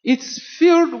 it's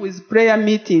filled with prayer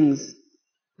meetings.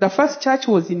 The first church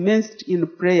was immersed in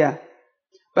prayer.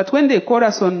 But when they call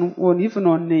us even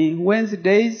on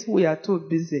Wednesdays, we are too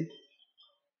busy.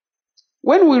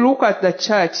 When we look at the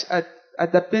church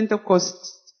at the Pentecost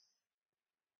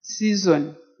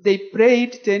season, they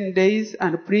prayed 10 days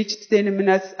and preached 10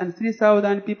 minutes and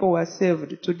 3,000 people were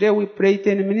saved. Today we pray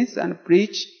 10 minutes and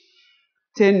preach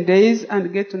 10 days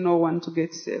and get no one to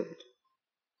get saved.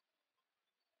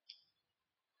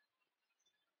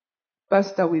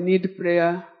 Pastor, we need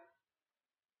prayer.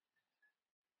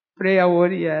 Prayer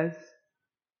warriors.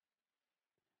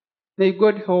 May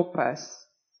God help us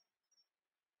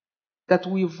that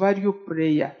we value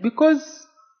prayer. Because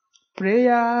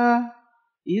prayer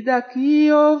is the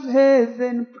key of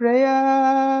heaven.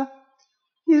 Prayer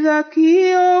is the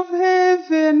key of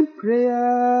heaven.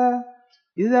 Prayer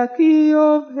is the key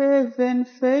of heaven.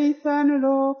 Faith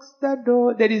unlocks the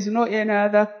door. There is no any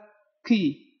other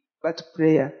key but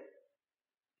prayer.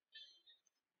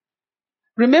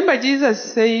 Remember,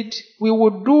 Jesus said we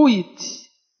would do it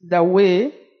the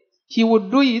way, he would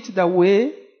do it the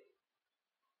way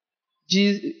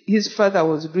his Father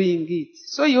was doing it.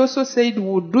 So he also said we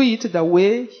would do it the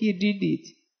way he did it.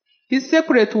 His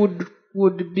secret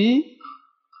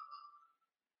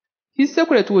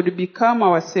would become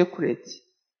our secret.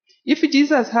 If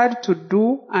Jesus had to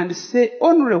do and say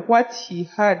only what he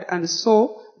had and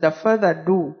saw the Father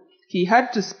do, he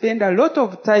had to spend a lot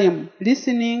of time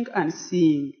listening and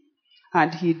seeing.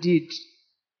 And he did.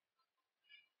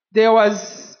 There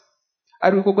was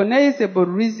a recognizable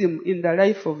rhythm in the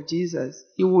life of Jesus.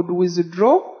 He would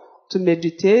withdraw to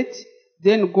meditate,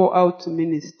 then go out to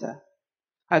minister.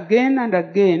 Again and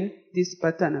again, this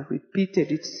pattern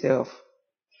repeated itself.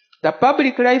 The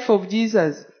public life of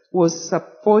Jesus was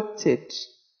supported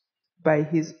by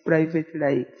his private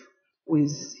life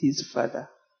with his Father.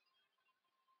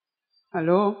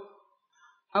 Hello?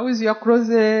 How is your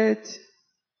closet?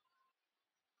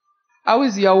 How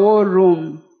is your war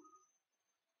room?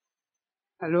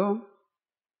 Hello?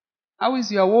 How is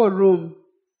your war room?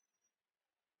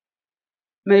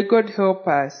 May God help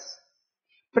us.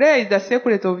 Prayer is the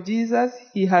secret of Jesus.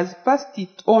 He has passed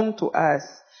it on to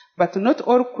us. But not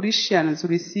all Christians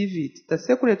receive it. The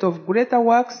secret of greater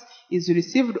works is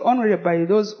received only by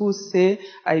those who say,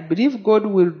 I believe God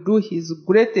will do His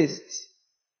greatest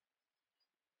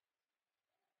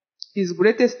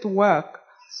work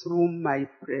through my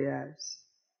prayers.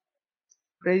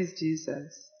 Praise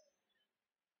Jesus.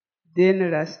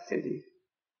 Then lastly,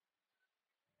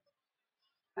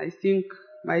 I think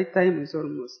my time is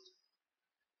almost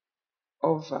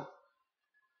over.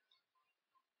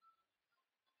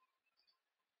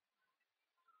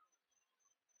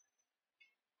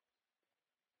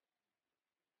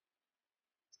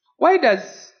 Why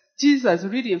does Jesus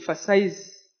really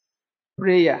emphasize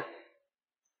prayer?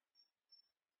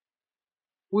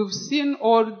 We've seen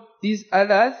all these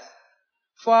others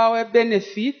for our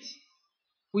benefit.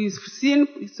 We've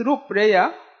seen through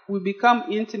prayer, we become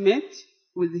intimate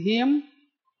with Him.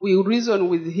 We reason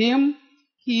with Him.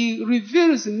 He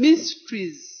reveals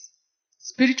mysteries,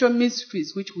 spiritual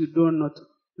mysteries, which we do not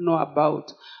know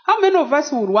about. How many of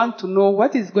us would want to know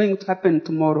what is going to happen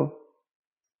tomorrow?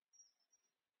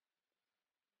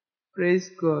 Praise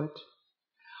God.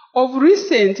 Of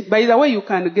recent, by the way, you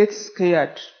can get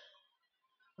scared.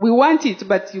 We want it,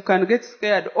 but you can get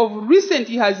scared. Of recent,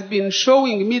 He has been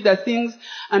showing me the things,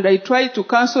 and I try to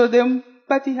cancel them,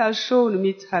 but He has shown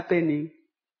me it happening.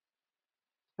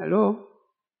 Hello?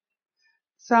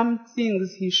 Some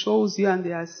things He shows you and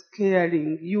they are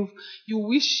scaring. You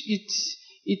wish it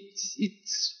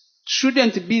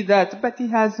shouldn't be that, but He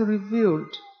has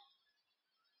revealed.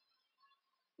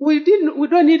 We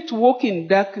don't need to walk in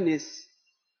darkness.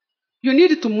 You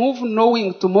need to move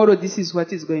knowing tomorrow this is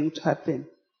what is going to happen.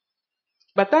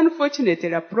 But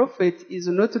unfortunately, a prophet is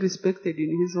not respected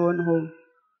in his own home.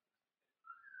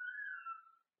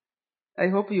 I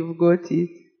hope you've got it.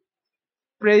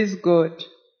 Praise God.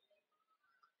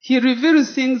 He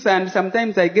reveals things and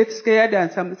sometimes I get scared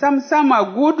and some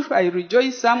are good, I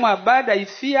rejoice, some are bad, I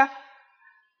fear.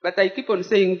 But I keep on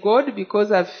saying, God,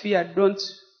 because I fear, don't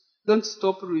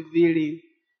stop revealing.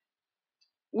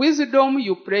 Wisdom,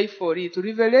 you pray for it.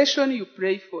 Revelation, you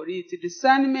pray for it.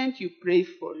 Discernment, you pray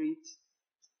for it.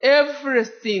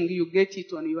 Everything, you get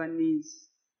it on your knees.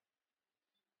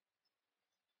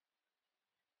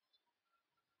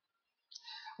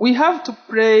 We have to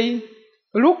pray.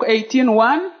 Luke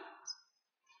 18:1.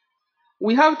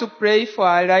 We have to pray for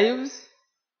our lives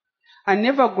and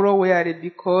never grow weary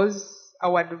because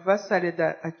our adversary,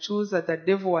 the accuser, the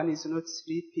devil one, is not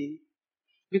sleeping.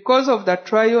 Because of the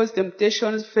trials,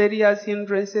 temptations, failures,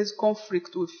 hindrances,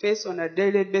 conflict we face on a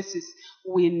daily basis,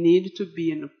 we need to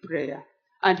be in prayer.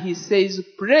 And He says,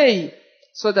 pray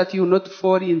so that you not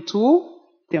fall into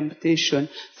temptation.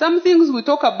 Some things we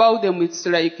talk about them, it's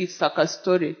like a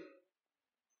story.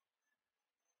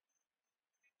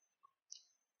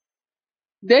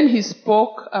 Then He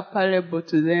spoke a parable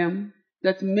to them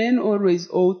that men always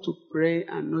ought to pray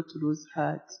and not lose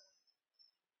heart.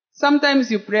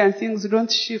 Sometimes you pray and things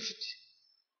don't shift.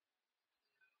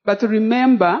 But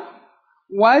remember,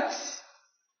 what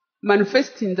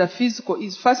manifests in the physical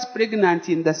is first pregnant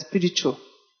in the spiritual.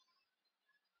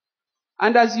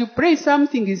 And as you pray,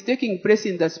 something is taking place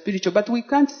in the spiritual, but we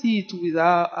can't see it with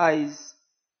our eyes.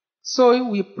 So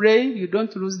we pray, you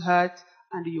don't lose heart,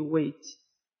 and you wait.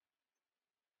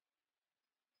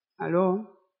 Hello?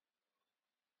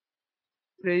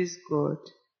 Praise God.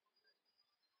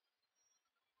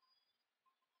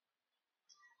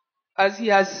 As He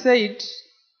has said,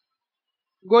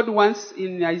 God wants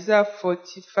in Isaiah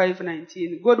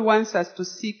 45:19, God wants us to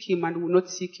seek Him and will not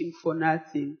seek Him for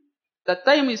nothing. The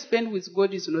time we spend with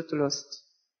God is not lost.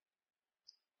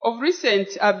 Of recent,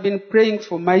 I've been praying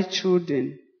for my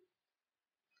children.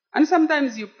 And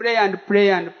sometimes you pray and pray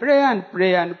and pray and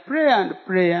pray and pray and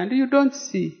pray and you don't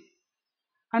see.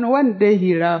 And one day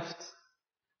he laughed.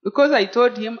 Because I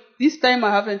told him, this time I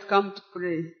haven't come to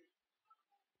pray.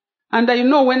 And I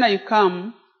know when I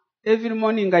come, every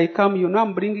morning I come,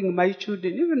 I'm bringing my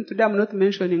children. Even today I'm not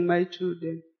mentioning my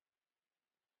children.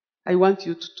 I want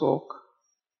you to talk.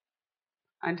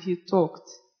 And he talked.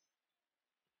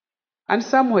 And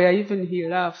somewhere even he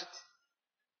laughed.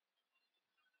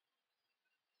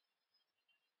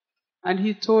 And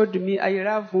he told me, I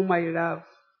love whom I love.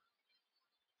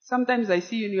 Sometimes I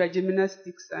see you in your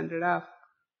gymnastics and laugh.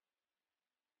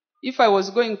 If I was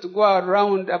going to go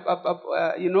around,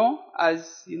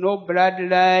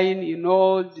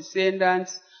 bloodline,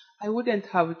 descendants, I wouldn't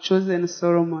have chosen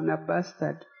Solomon, a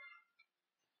bastard.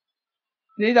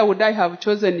 Neither would I have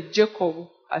chosen Jacob,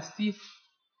 a thief,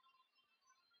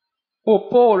 or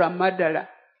Paul, a murderer.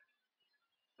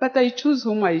 But I choose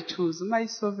whom I choose, my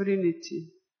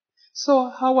sovereignty. So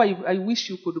how I wish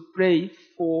you could pray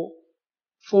for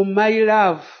my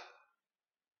love.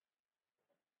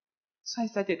 So I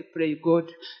started to pray,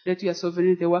 God, let your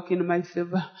sovereignty work in my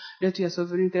favor. Let your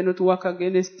sovereignty not work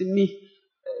against me.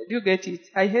 Do you get it?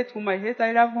 I hate whom I hate,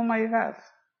 I love whom I love.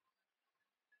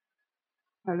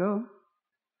 Hello?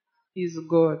 He's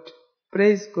God.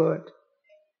 Praise God.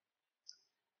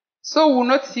 So we will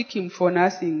not seek him for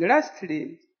nothing.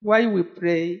 Lastly, why we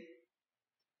pray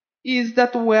is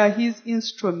that we are his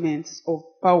instruments of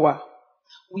power.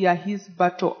 We are his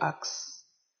battle axe.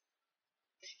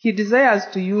 He desires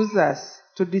to use us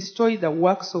to destroy the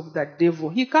works of the devil.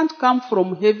 He can't come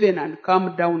from heaven and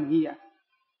come down here.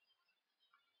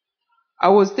 I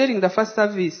was telling the first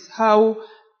service how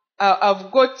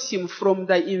I've got him from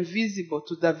the invisible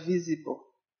to the visible.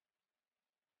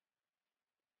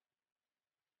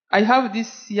 I have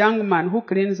this young man who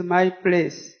cleans my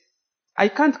place. I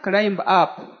can't climb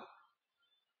up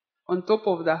on top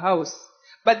of the house.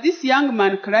 But this young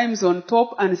man climbs on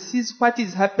top and sees what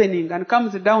is happening and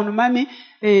comes down. Mommy,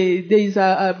 there is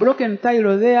a broken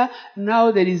tile there.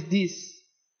 Now there is this.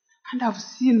 And I've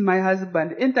seen my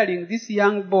husband entering this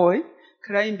young boy,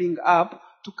 climbing up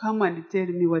to come and tell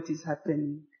me what is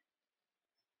happening.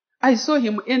 I saw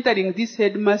him entering this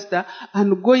headmaster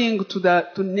and going to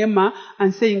Nema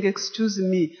and saying, excuse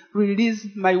me, release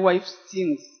my wife's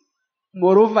things.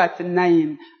 Moreover at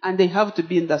 9, and they have to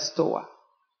be in the store.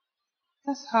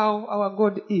 That's how our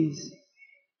God is.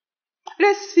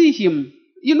 Let's see him.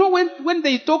 You know, when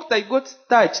they talked, I got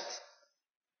touched.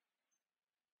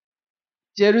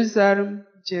 Jerusalem,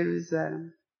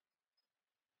 Jerusalem,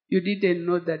 you didn't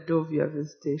know the day of your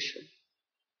visitation.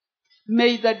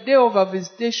 May the day of our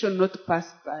visitation not pass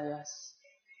by us.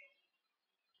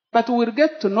 But we'll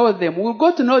get to know them. We'll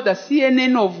go to know the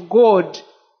CNN of God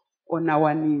on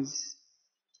our knees.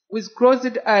 With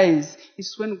closed eyes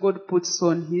is when God puts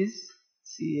on his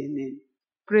CNN.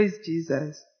 Praise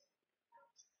Jesus.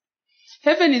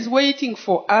 Heaven is waiting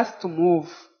for us to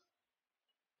move.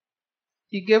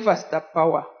 He gave us the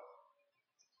power.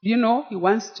 You know, he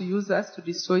wants to use us to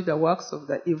destroy the works of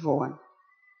the evil one.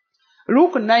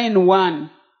 Luke 9:1.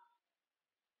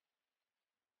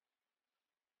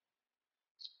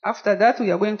 After that,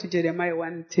 we are going to Jeremiah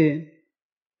 1:10.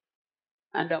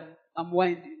 And I'm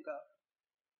winding up.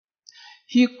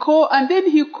 He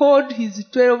called his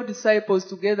 12 disciples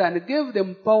together and gave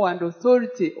them power and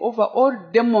authority over all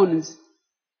demons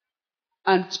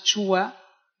and cure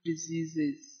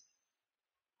diseases.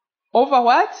 Over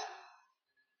what?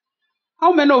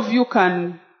 How many of you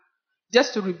can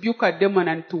just rebuke a demon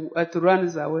and it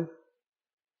runs away?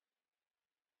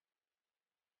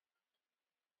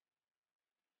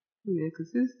 We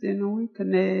exist in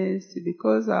weakness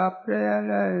because our prayer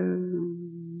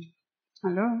life.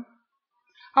 Hello?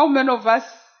 How many of us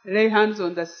lay hands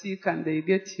on the sick and they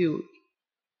get healed?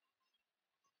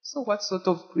 So what sort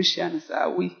of Christians are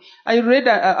we? I read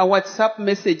a WhatsApp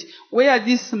message where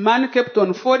this man kept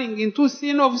on falling into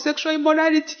sin of sexual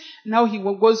immorality. Now he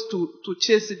goes to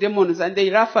chase demons and they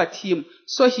laugh at him.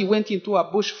 So he went into a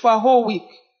bush for a whole week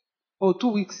or 2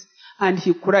 weeks and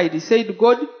he cried. He said,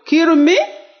 God, kill me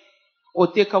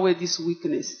or take away this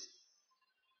weakness.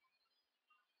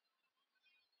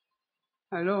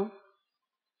 Hello?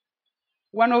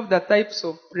 One of the types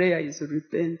of prayer is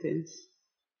repentance.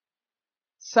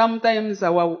 Sometimes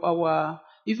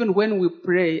even when we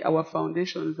pray, our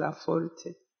foundations are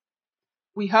faulty.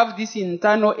 We have these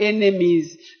internal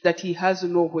enemies that he has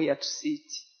nowhere to sit.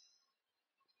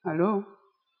 Hello?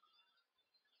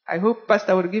 I hope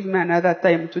Pastor will give me another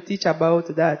time to teach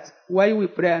about that. Why we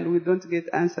pray and we don't get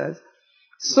answers.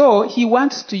 So he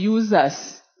wants to use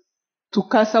us to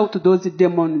cast out those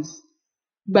demons.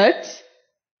 But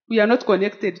we are not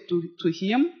connected to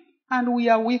him and we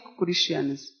are weak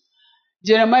Christians.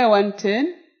 Jeremiah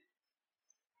 1:10.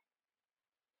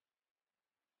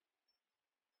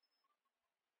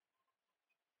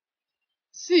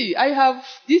 See, I have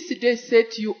this day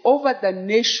set you over the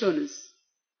nations.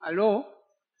 Hello?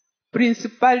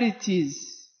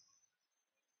 Principalities,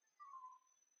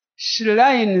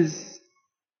 shrines,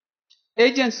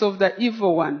 agents of the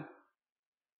evil one,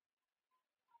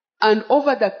 and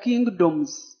over the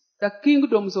kingdoms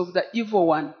of the evil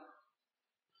one,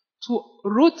 to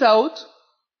root out,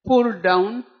 pull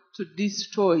down, to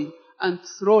destroy, and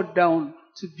throw down,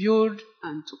 to build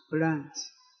and to plant.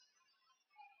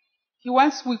 He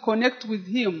wants we connect with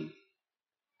him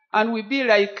and we be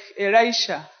like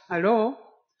Elisha. Hello?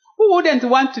 Who wouldn't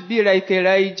want to be like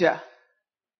Elijah?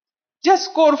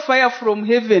 Just call fire from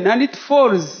heaven and it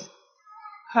falls.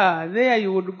 There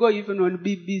you would go even on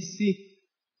BBC.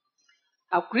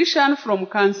 A Christian from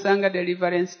Kansanga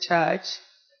Deliverance Church,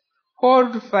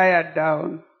 hold fire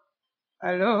down.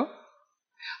 Hello?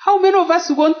 How many of us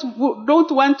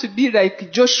don't want to be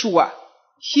like Joshua?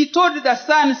 He told the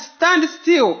sun, stand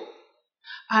still,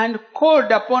 and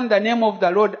called upon the name of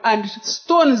the Lord, and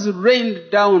stones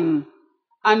rained down,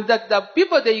 and that the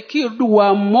people they killed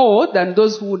were more than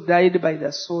those who died by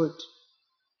the sword.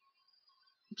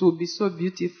 It will be so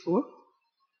beautiful.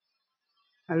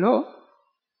 Hello?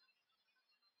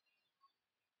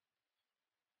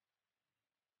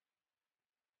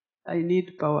 I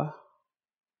need power.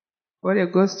 Holy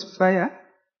Ghost fire,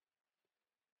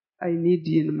 I need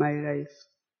you in my life,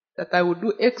 that I will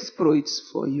do exploits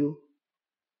for you.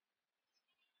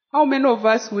 How many of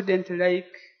us wouldn't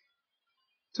like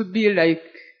to be like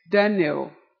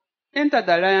Daniel? Enter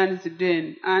the lion's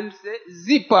den and say,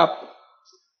 zip up.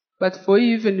 But for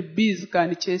you, even bees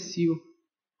can chase you.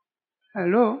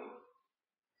 Hello?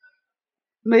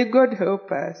 May God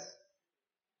help us.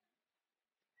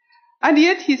 And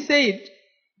yet he said,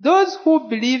 those who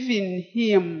believe in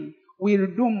him will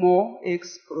do more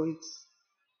exploits.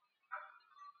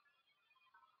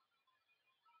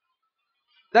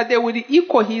 That they will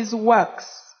equal his works,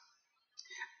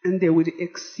 and they will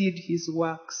exceed his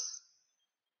works.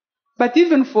 But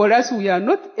even for us, we are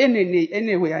not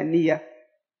anywhere near.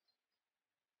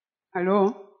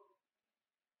 Hello?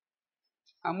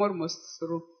 I'm almost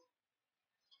through.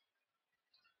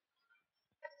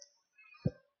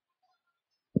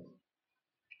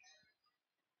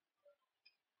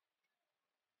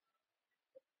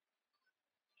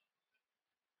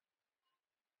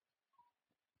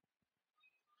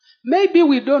 Maybe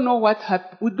we don't know what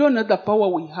happened. We don't know the power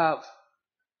we have.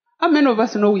 How many of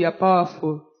us know we are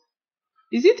powerful?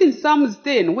 Is it in Psalms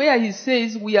 10 where he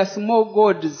says we are small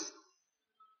gods?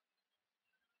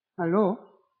 Hello?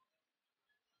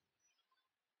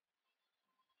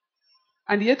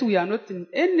 And yet we are not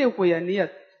anywhere near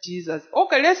Jesus.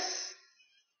 Okay,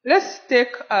 let's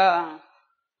take a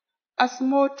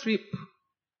small trip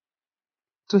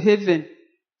to heaven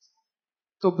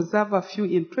to observe a few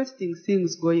interesting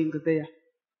things going there.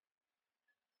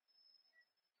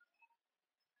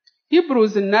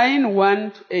 Hebrews 9,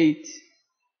 1 to 8.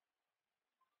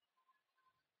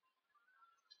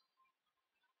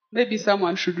 Maybe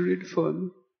someone should read for me.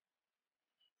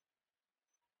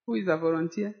 Who is a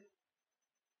volunteer?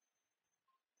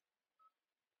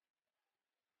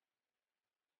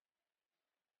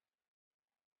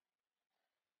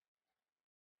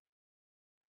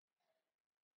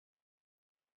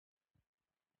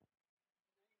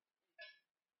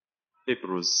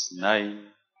 Hebrews 9,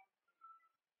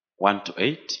 1 to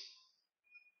 8.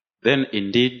 Then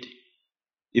indeed,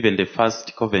 even the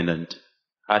first covenant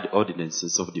had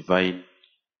ordinances of divine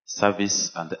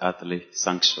service and the earthly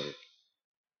sanctuary.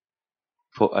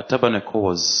 For a tabernacle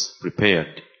was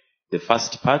prepared, the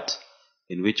first part,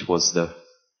 in which was the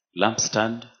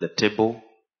lampstand, the table,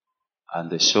 and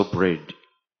the showbread,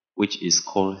 which is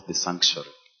called the sanctuary.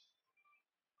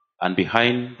 And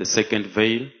behind the second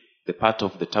veil, the part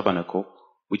of the tabernacle,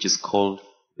 which is called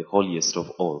the holiest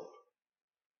of all,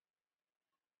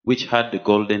 which had the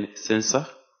golden censer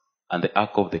and the ark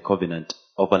of the covenant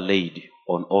overlaid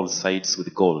on all sides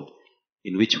with gold,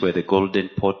 in which were the golden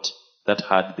pot that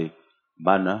had the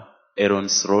manna,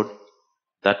 Aaron's rod,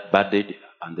 that budded,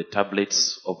 and the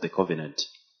tablets of the covenant.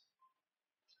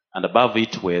 And above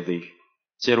it were the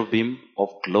cherubim of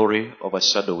glory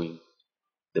overshadowing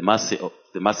the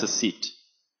mercy seat.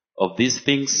 Of these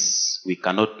things we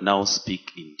cannot now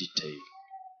speak in detail.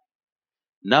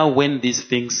 Now when these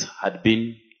things had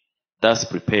been thus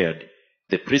prepared,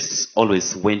 the priests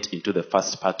always went into the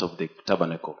first part of the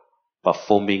tabernacle,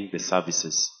 performing the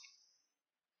services.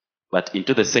 But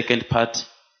into the second part,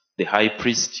 the high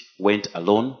priest went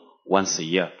alone once a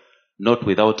year, not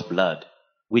without blood,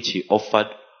 which he offered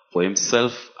for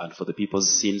himself and for the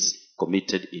people's sins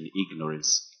committed in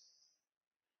ignorance.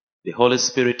 The Holy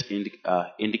Spirit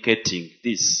indicating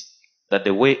this, that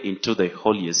the way into the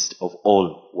holiest of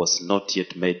all was not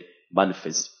yet made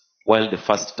manifest, while the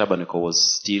first tabernacle was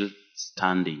still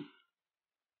standing.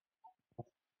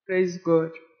 Praise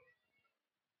God.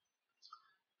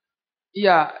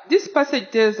 Yeah, this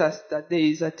passage tells us that there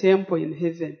is a temple in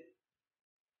heaven.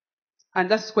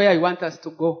 And that's where I want us to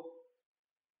go.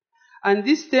 And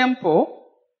this temple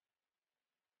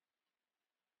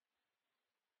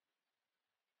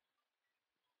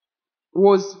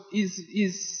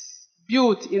is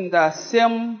built in the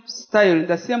same style, in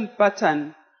the same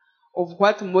pattern of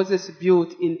what Moses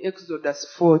built in Exodus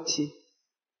 40.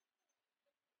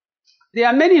 There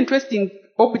are many interesting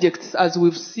objects as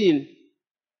we've seen.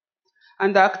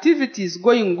 and the activities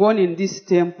going on in this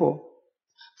temple.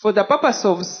 For the purpose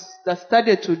of the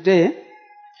study today,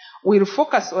 we'll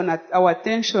focus on our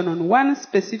attention on one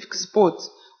specific spot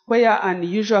where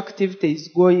unusual activity is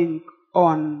going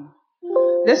on.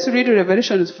 Let's read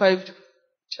Revelation 5,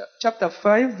 chapter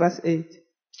 5, verse 8.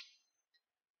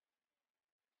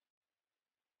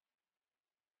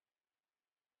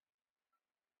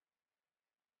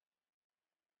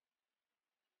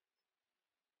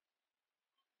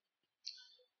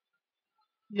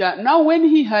 Now when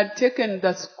he had taken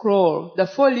the scroll, the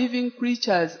 4 living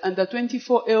creatures and the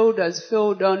 24 elders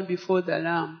fell down before the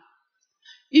Lamb,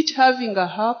 each having a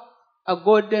harp, a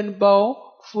golden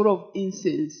bowl full of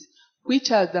incense,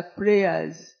 which are the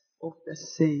prayers of the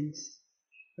saints.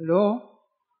 Hello?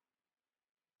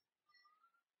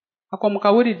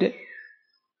 Akomukawulide?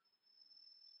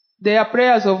 They are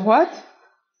prayers of what?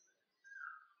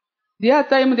 The other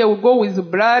time they will go with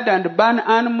blood and burn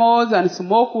animals, and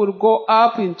smoke will go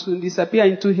up into disappear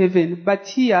into heaven. But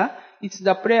here, it's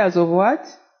the prayers of what?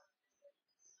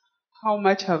 How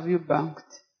much have you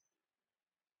banked?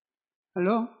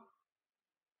 Hello?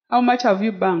 How much have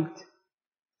you banked?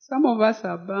 Some of us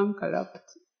are bankrupt.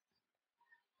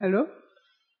 Hello?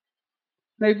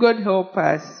 May God help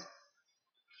us.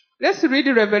 Let's read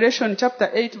Revelation chapter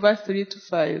 8, verse 3 to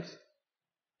 5.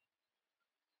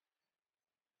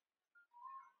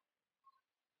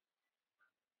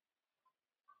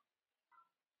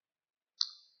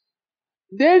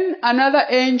 Then another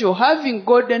angel, having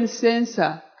golden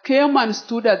censer, came and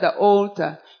stood at the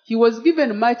altar. He was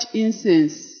given much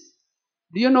incense.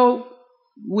 Do you know?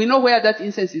 We know where that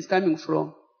incense is coming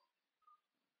from.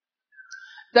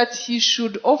 That he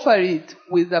should offer it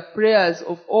with the prayers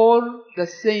of all the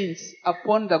saints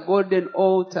upon the golden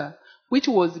altar, which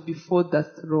was before the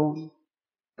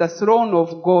throne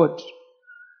of God.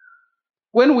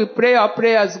 When we pray, our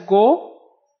prayers go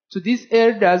to these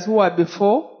elders who are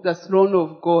before the throne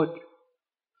of God.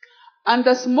 And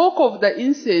the smoke of the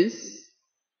incense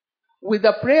with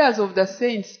the prayers of the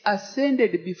saints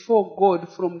ascended before God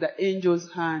from the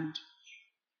angel's hand.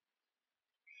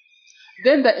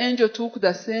 Then the angel took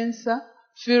the censer,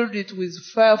 filled it with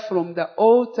fire from the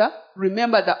altar.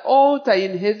 Remember the altar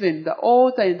in heaven, the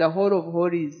altar in the Hall of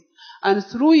Holies, and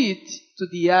threw it to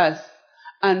the earth.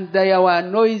 And there were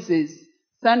noises,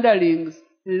 thunderings,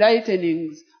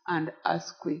 lightnings, and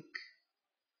earthquake.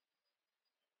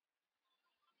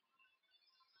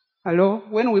 Hello?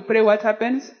 When we pray, what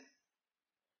happens?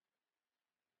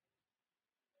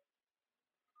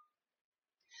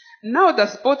 Now the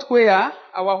spot where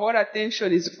our whole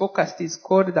attention is focused is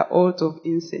called the altar of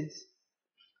incense.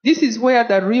 This is where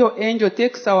the real angel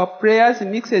takes our prayers,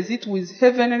 mixes it with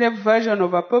heavenly version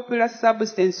of a popular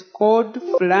substance called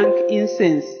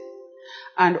frankincense,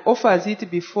 and offers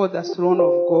it before the throne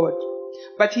of God.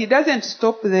 But he doesn't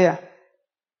stop there.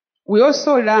 We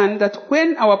also learn that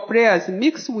when our prayers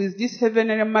mixed with this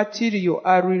heavenly material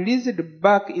are released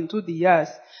back into the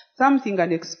earth, something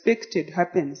unexpected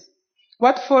happens.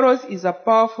 What follows is a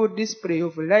powerful display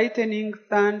of lightning,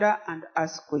 thunder, and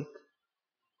earthquake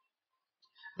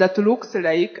that looks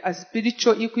like a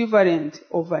spiritual equivalent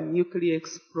of a nuclear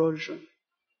explosion.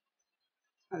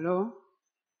 Hello?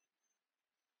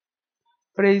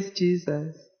 Praise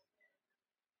Jesus.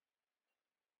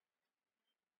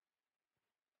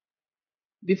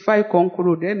 Before I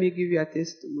conclude, let me give you a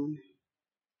testimony.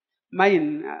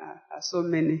 Mine are so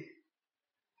many.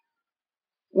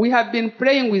 We have been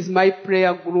praying with my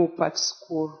prayer group at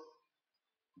school.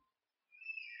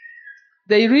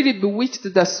 They really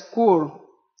bewitched the school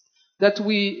that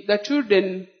the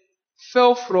children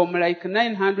fell from like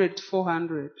 900 to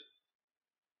 400.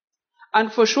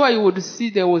 And for sure you would see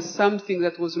there was something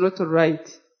that was not right.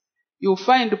 You'll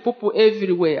find people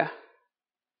everywhere,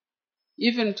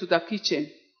 even to the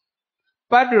kitchen.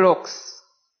 Padlocks.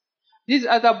 These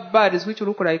other birds which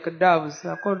look like doves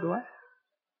are called what?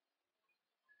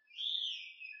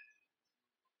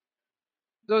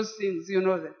 Those things, you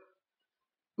know them.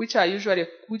 Which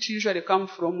usually come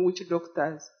from witch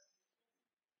doctors.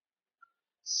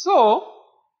 So,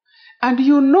 and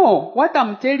you know what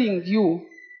I'm telling you,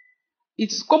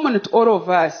 it's common to all of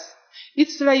us.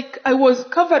 It's like I was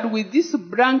covered with this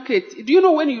blanket. Do you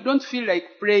know when you don't feel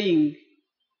like praying?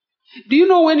 Do you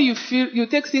know when you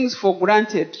take things for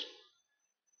granted?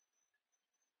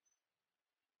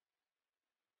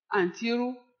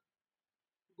 Until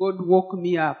God woke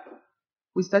me up.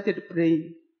 We started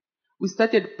praying.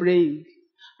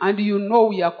 And you know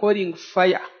we are calling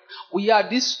fire. We are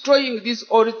destroying these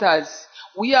altars.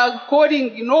 We are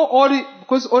calling,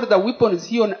 because all the weapons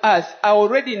here on earth are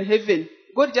already in heaven.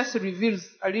 God just reveals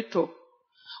a little.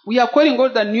 We are calling all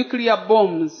the nuclear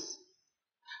bombs.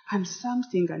 And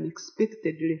something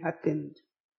unexpectedly happened.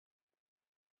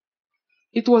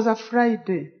 It was a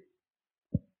Friday.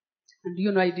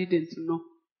 And I didn't know.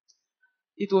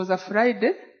 It was a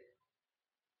Friday.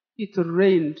 It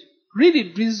rained.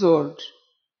 Really drizzled.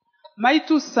 My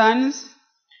 2 sons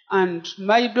and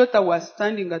my daughter were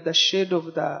standing at the shade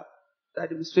of the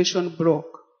administration block.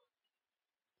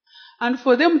 And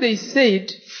for them, they said,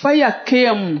 fire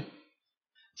came.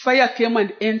 Fire came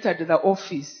and entered the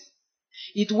office.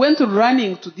 It went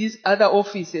running to these other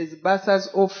offices, Basa's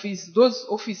office, those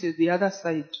offices the other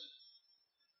side.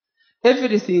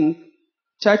 Everything,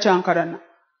 church Ankarana.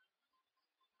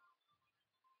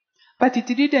 But it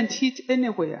didn't hit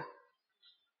anywhere.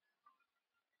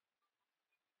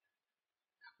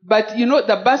 But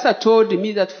the Basa told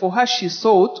me that for her, she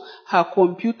thought her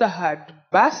computer had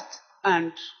burst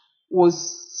and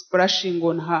was splashing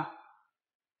on her.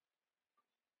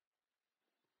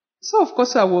 So, of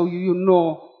course,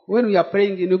 when we are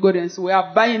praying in ignorance, we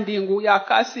are binding, we are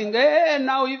cursing.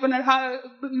 Now even her,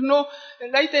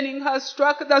 lightning has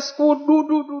struck the school.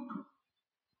 Do.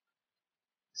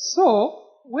 So,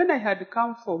 when I had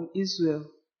come from Israel,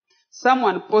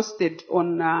 someone posted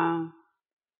on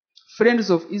Friends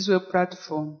of Israel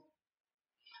platform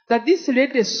that this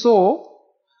lady saw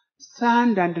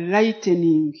thunder and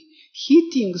lightning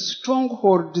hitting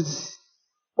strongholds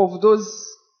of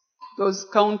those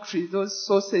countries, those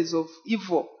sources of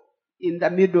evil in the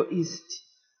Middle East.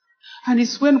 And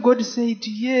it's when God said,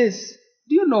 yes.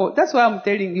 That's why I'm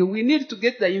telling you, we need to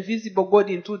get the invisible God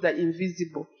into the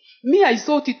invisible. Me, I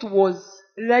thought it was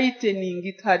lightning,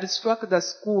 it had struck the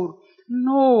school.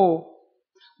 No.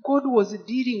 God was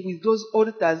dealing with those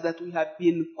altars that we have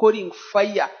been calling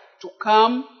fire to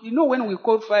come. When we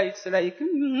call fire, it's like,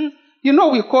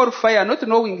 we call fire not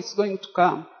knowing it's going to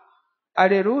come.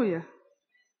 Hallelujah.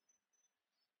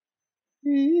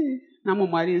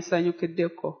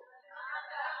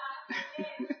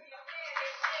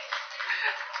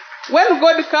 When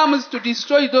God comes to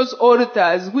destroy those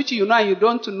altars, which you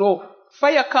don't know,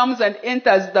 fire comes and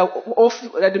enters the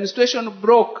administration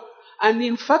block, and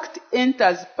in fact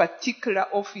enters particular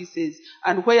offices,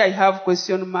 and where I have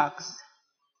question marks,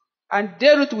 and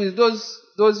dealt with those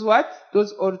what?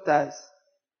 Those altars.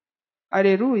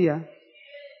 Hallelujah.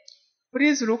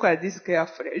 Please look at this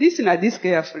carefully. Listen at this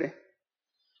carefully.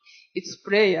 It's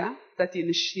prayer that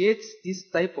initiates this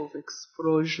type of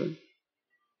explosion.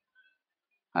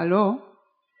 Hello?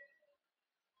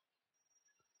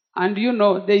 And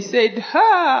they said,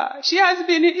 she has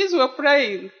been in Israel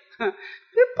praying.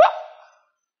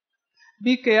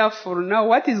 Be careful now.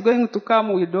 What is going to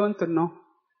come, we don't know.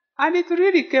 And it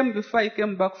really came before I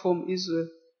came back from Israel.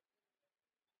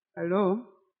 Hello?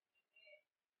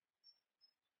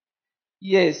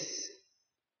 Yes.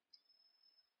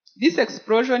 This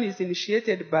explosion is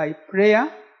initiated by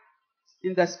prayer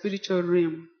in the spiritual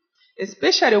realm.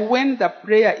 Especially when the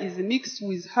prayer is mixed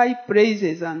with high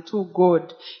praises unto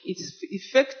God, its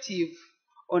effective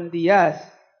on the earth.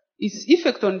 Its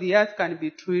effect on the earth can be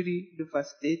truly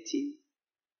devastating.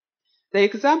 The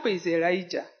example is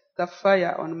Elijah, the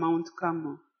fire on Mount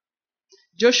Carmel.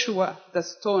 Joshua, the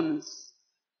stones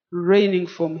raining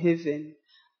from heaven.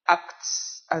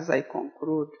 Acts, as I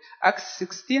conclude. Acts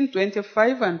 16,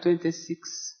 25 and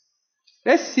 26.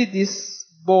 Let's see this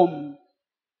bomb.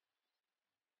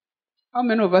 How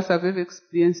many of us have ever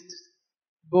experienced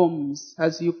bombs?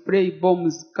 As you pray,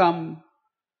 bombs come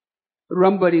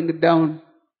rumbling down.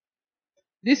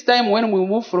 This time when we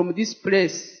move from this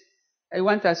place, I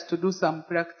want us to do some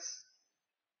practice.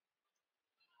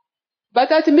 But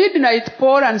at midnight,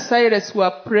 Paul and Silas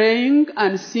were praying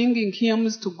and singing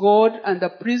hymns to God, and the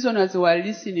prisoners were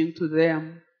listening to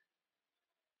them.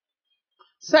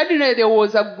 Suddenly there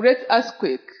was a great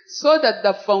earthquake, so that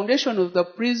the foundation of the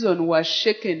prison was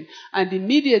shaken, and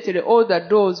immediately all the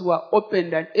doors were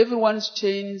opened and everyone's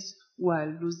chains were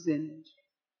loosened.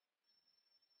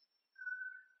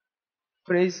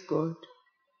 Praise God.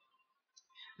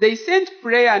 They sent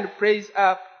prayer and praise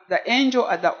up. The angel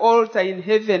at the altar in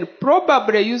heaven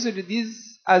probably used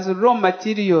these as raw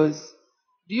materials.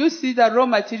 Do you see the raw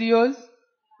materials?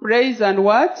 Praise and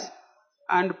what?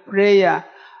 And prayer.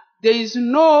 There is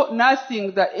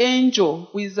nothing the angel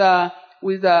with a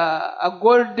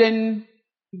golden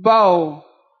bow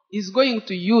is going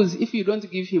to use if you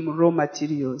don't give him raw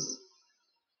materials.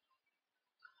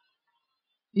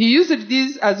 He used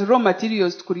these as raw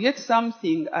materials to create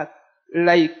something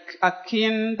like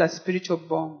akin the spiritual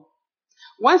bomb.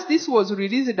 Once this was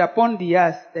released upon the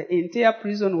earth, the entire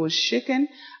prison was shaken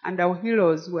and our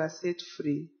heroes were set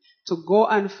free to go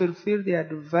and fulfill their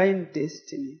divine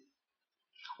destiny.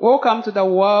 Welcome to the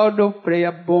world of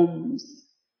prayer bombs.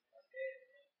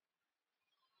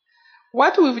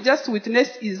 What we've just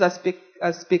witnessed is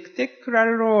a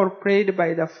spectacular role played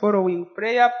by the following: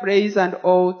 prayer, praise, and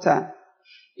altar.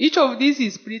 Each of these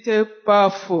is pretty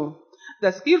powerful.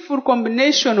 The skillful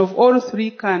combination of all three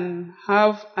can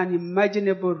have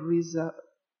unimaginable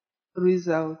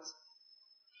results.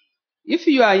 If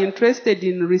you are interested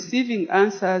in receiving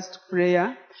answers to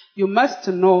prayer, you must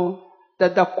know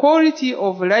that the quality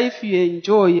of life you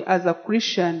enjoy as a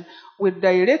Christian will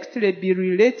directly be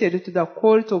related to the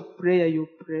quality of prayer you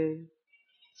pray.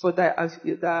 For the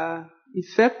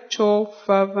effectual,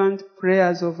 fervent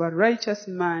prayers of a righteous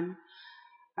man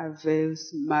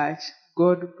avails much.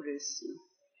 God bless you.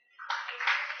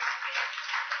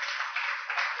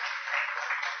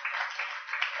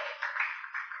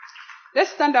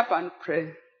 Let's stand up and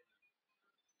pray.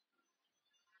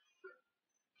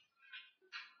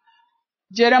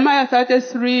 Jeremiah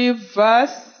 33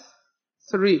 verse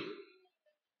 3.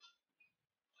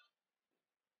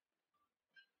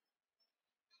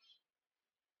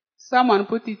 Someone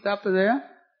put it up there.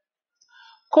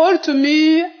 Call to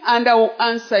me and I will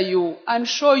answer you and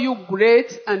show you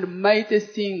great and mighty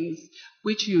things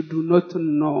which you do not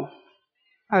know.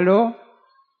 Hello?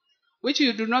 Which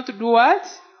you do not do what?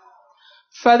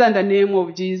 Father, in the name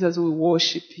of Jesus, we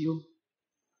worship you.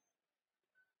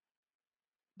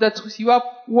 That your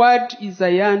word is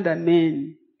a and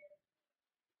amen.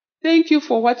 Thank you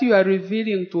for what you are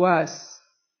revealing to us.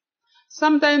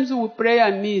 Sometimes we pray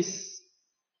and miss.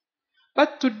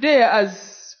 But today,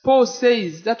 as Paul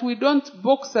says, that we don't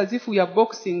box as if we are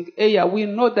boxing air. We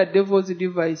know the devil's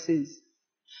devices.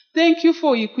 Thank you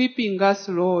for equipping us,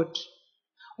 Lord.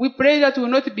 We pray that we will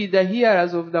not be the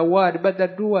hearers of the word, but the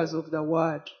doers of the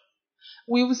word.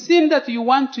 We've seen that you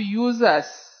want to use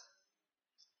us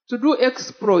to do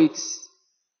exploits,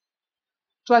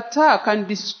 to attack and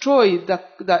destroy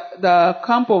the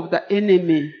camp of the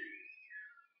enemy.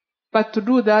 But to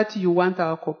do that, you want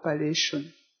our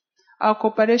cooperation. Our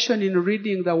cooperation in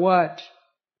reading the word.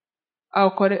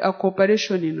 Our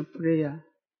cooperation in prayer.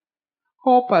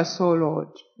 Help us, O Lord.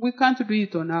 We can't do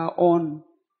it on our own.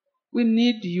 We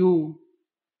need you.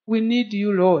 We need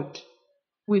you, Lord.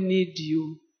 We need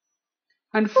you.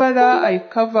 And Father, I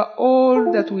cover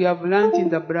all that we have learned in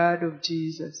the blood of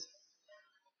Jesus.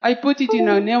 I put it in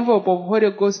an envelope of Holy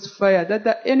Ghost fire that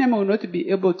the enemy will not be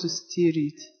able to steal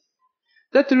it.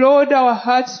 That, Lord, our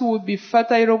hearts will be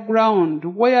fertile ground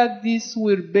where this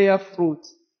will bear fruit.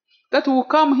 That will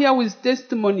come here with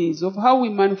testimonies of how we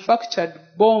manufactured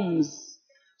bombs,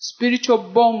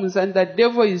 spiritual bombs, and the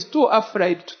devil is too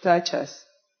afraid to touch us.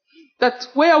 That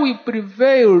where we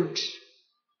prevailed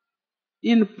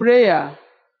in prayer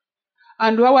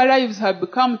and our lives have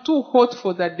become too hot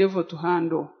for the devil to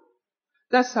handle.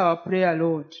 That's our prayer,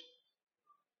 Lord.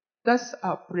 That's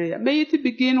our prayer. May it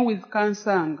begin with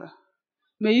Kansanga.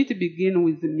 May it begin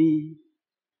with me.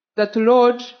 That,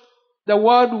 Lord, the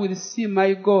world will see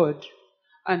my God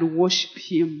and worship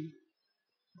him.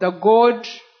 The God,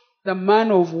 the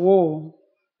man of war,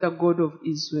 the God of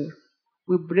Israel.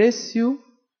 We bless you.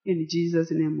 In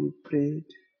Jesus' name we prayed.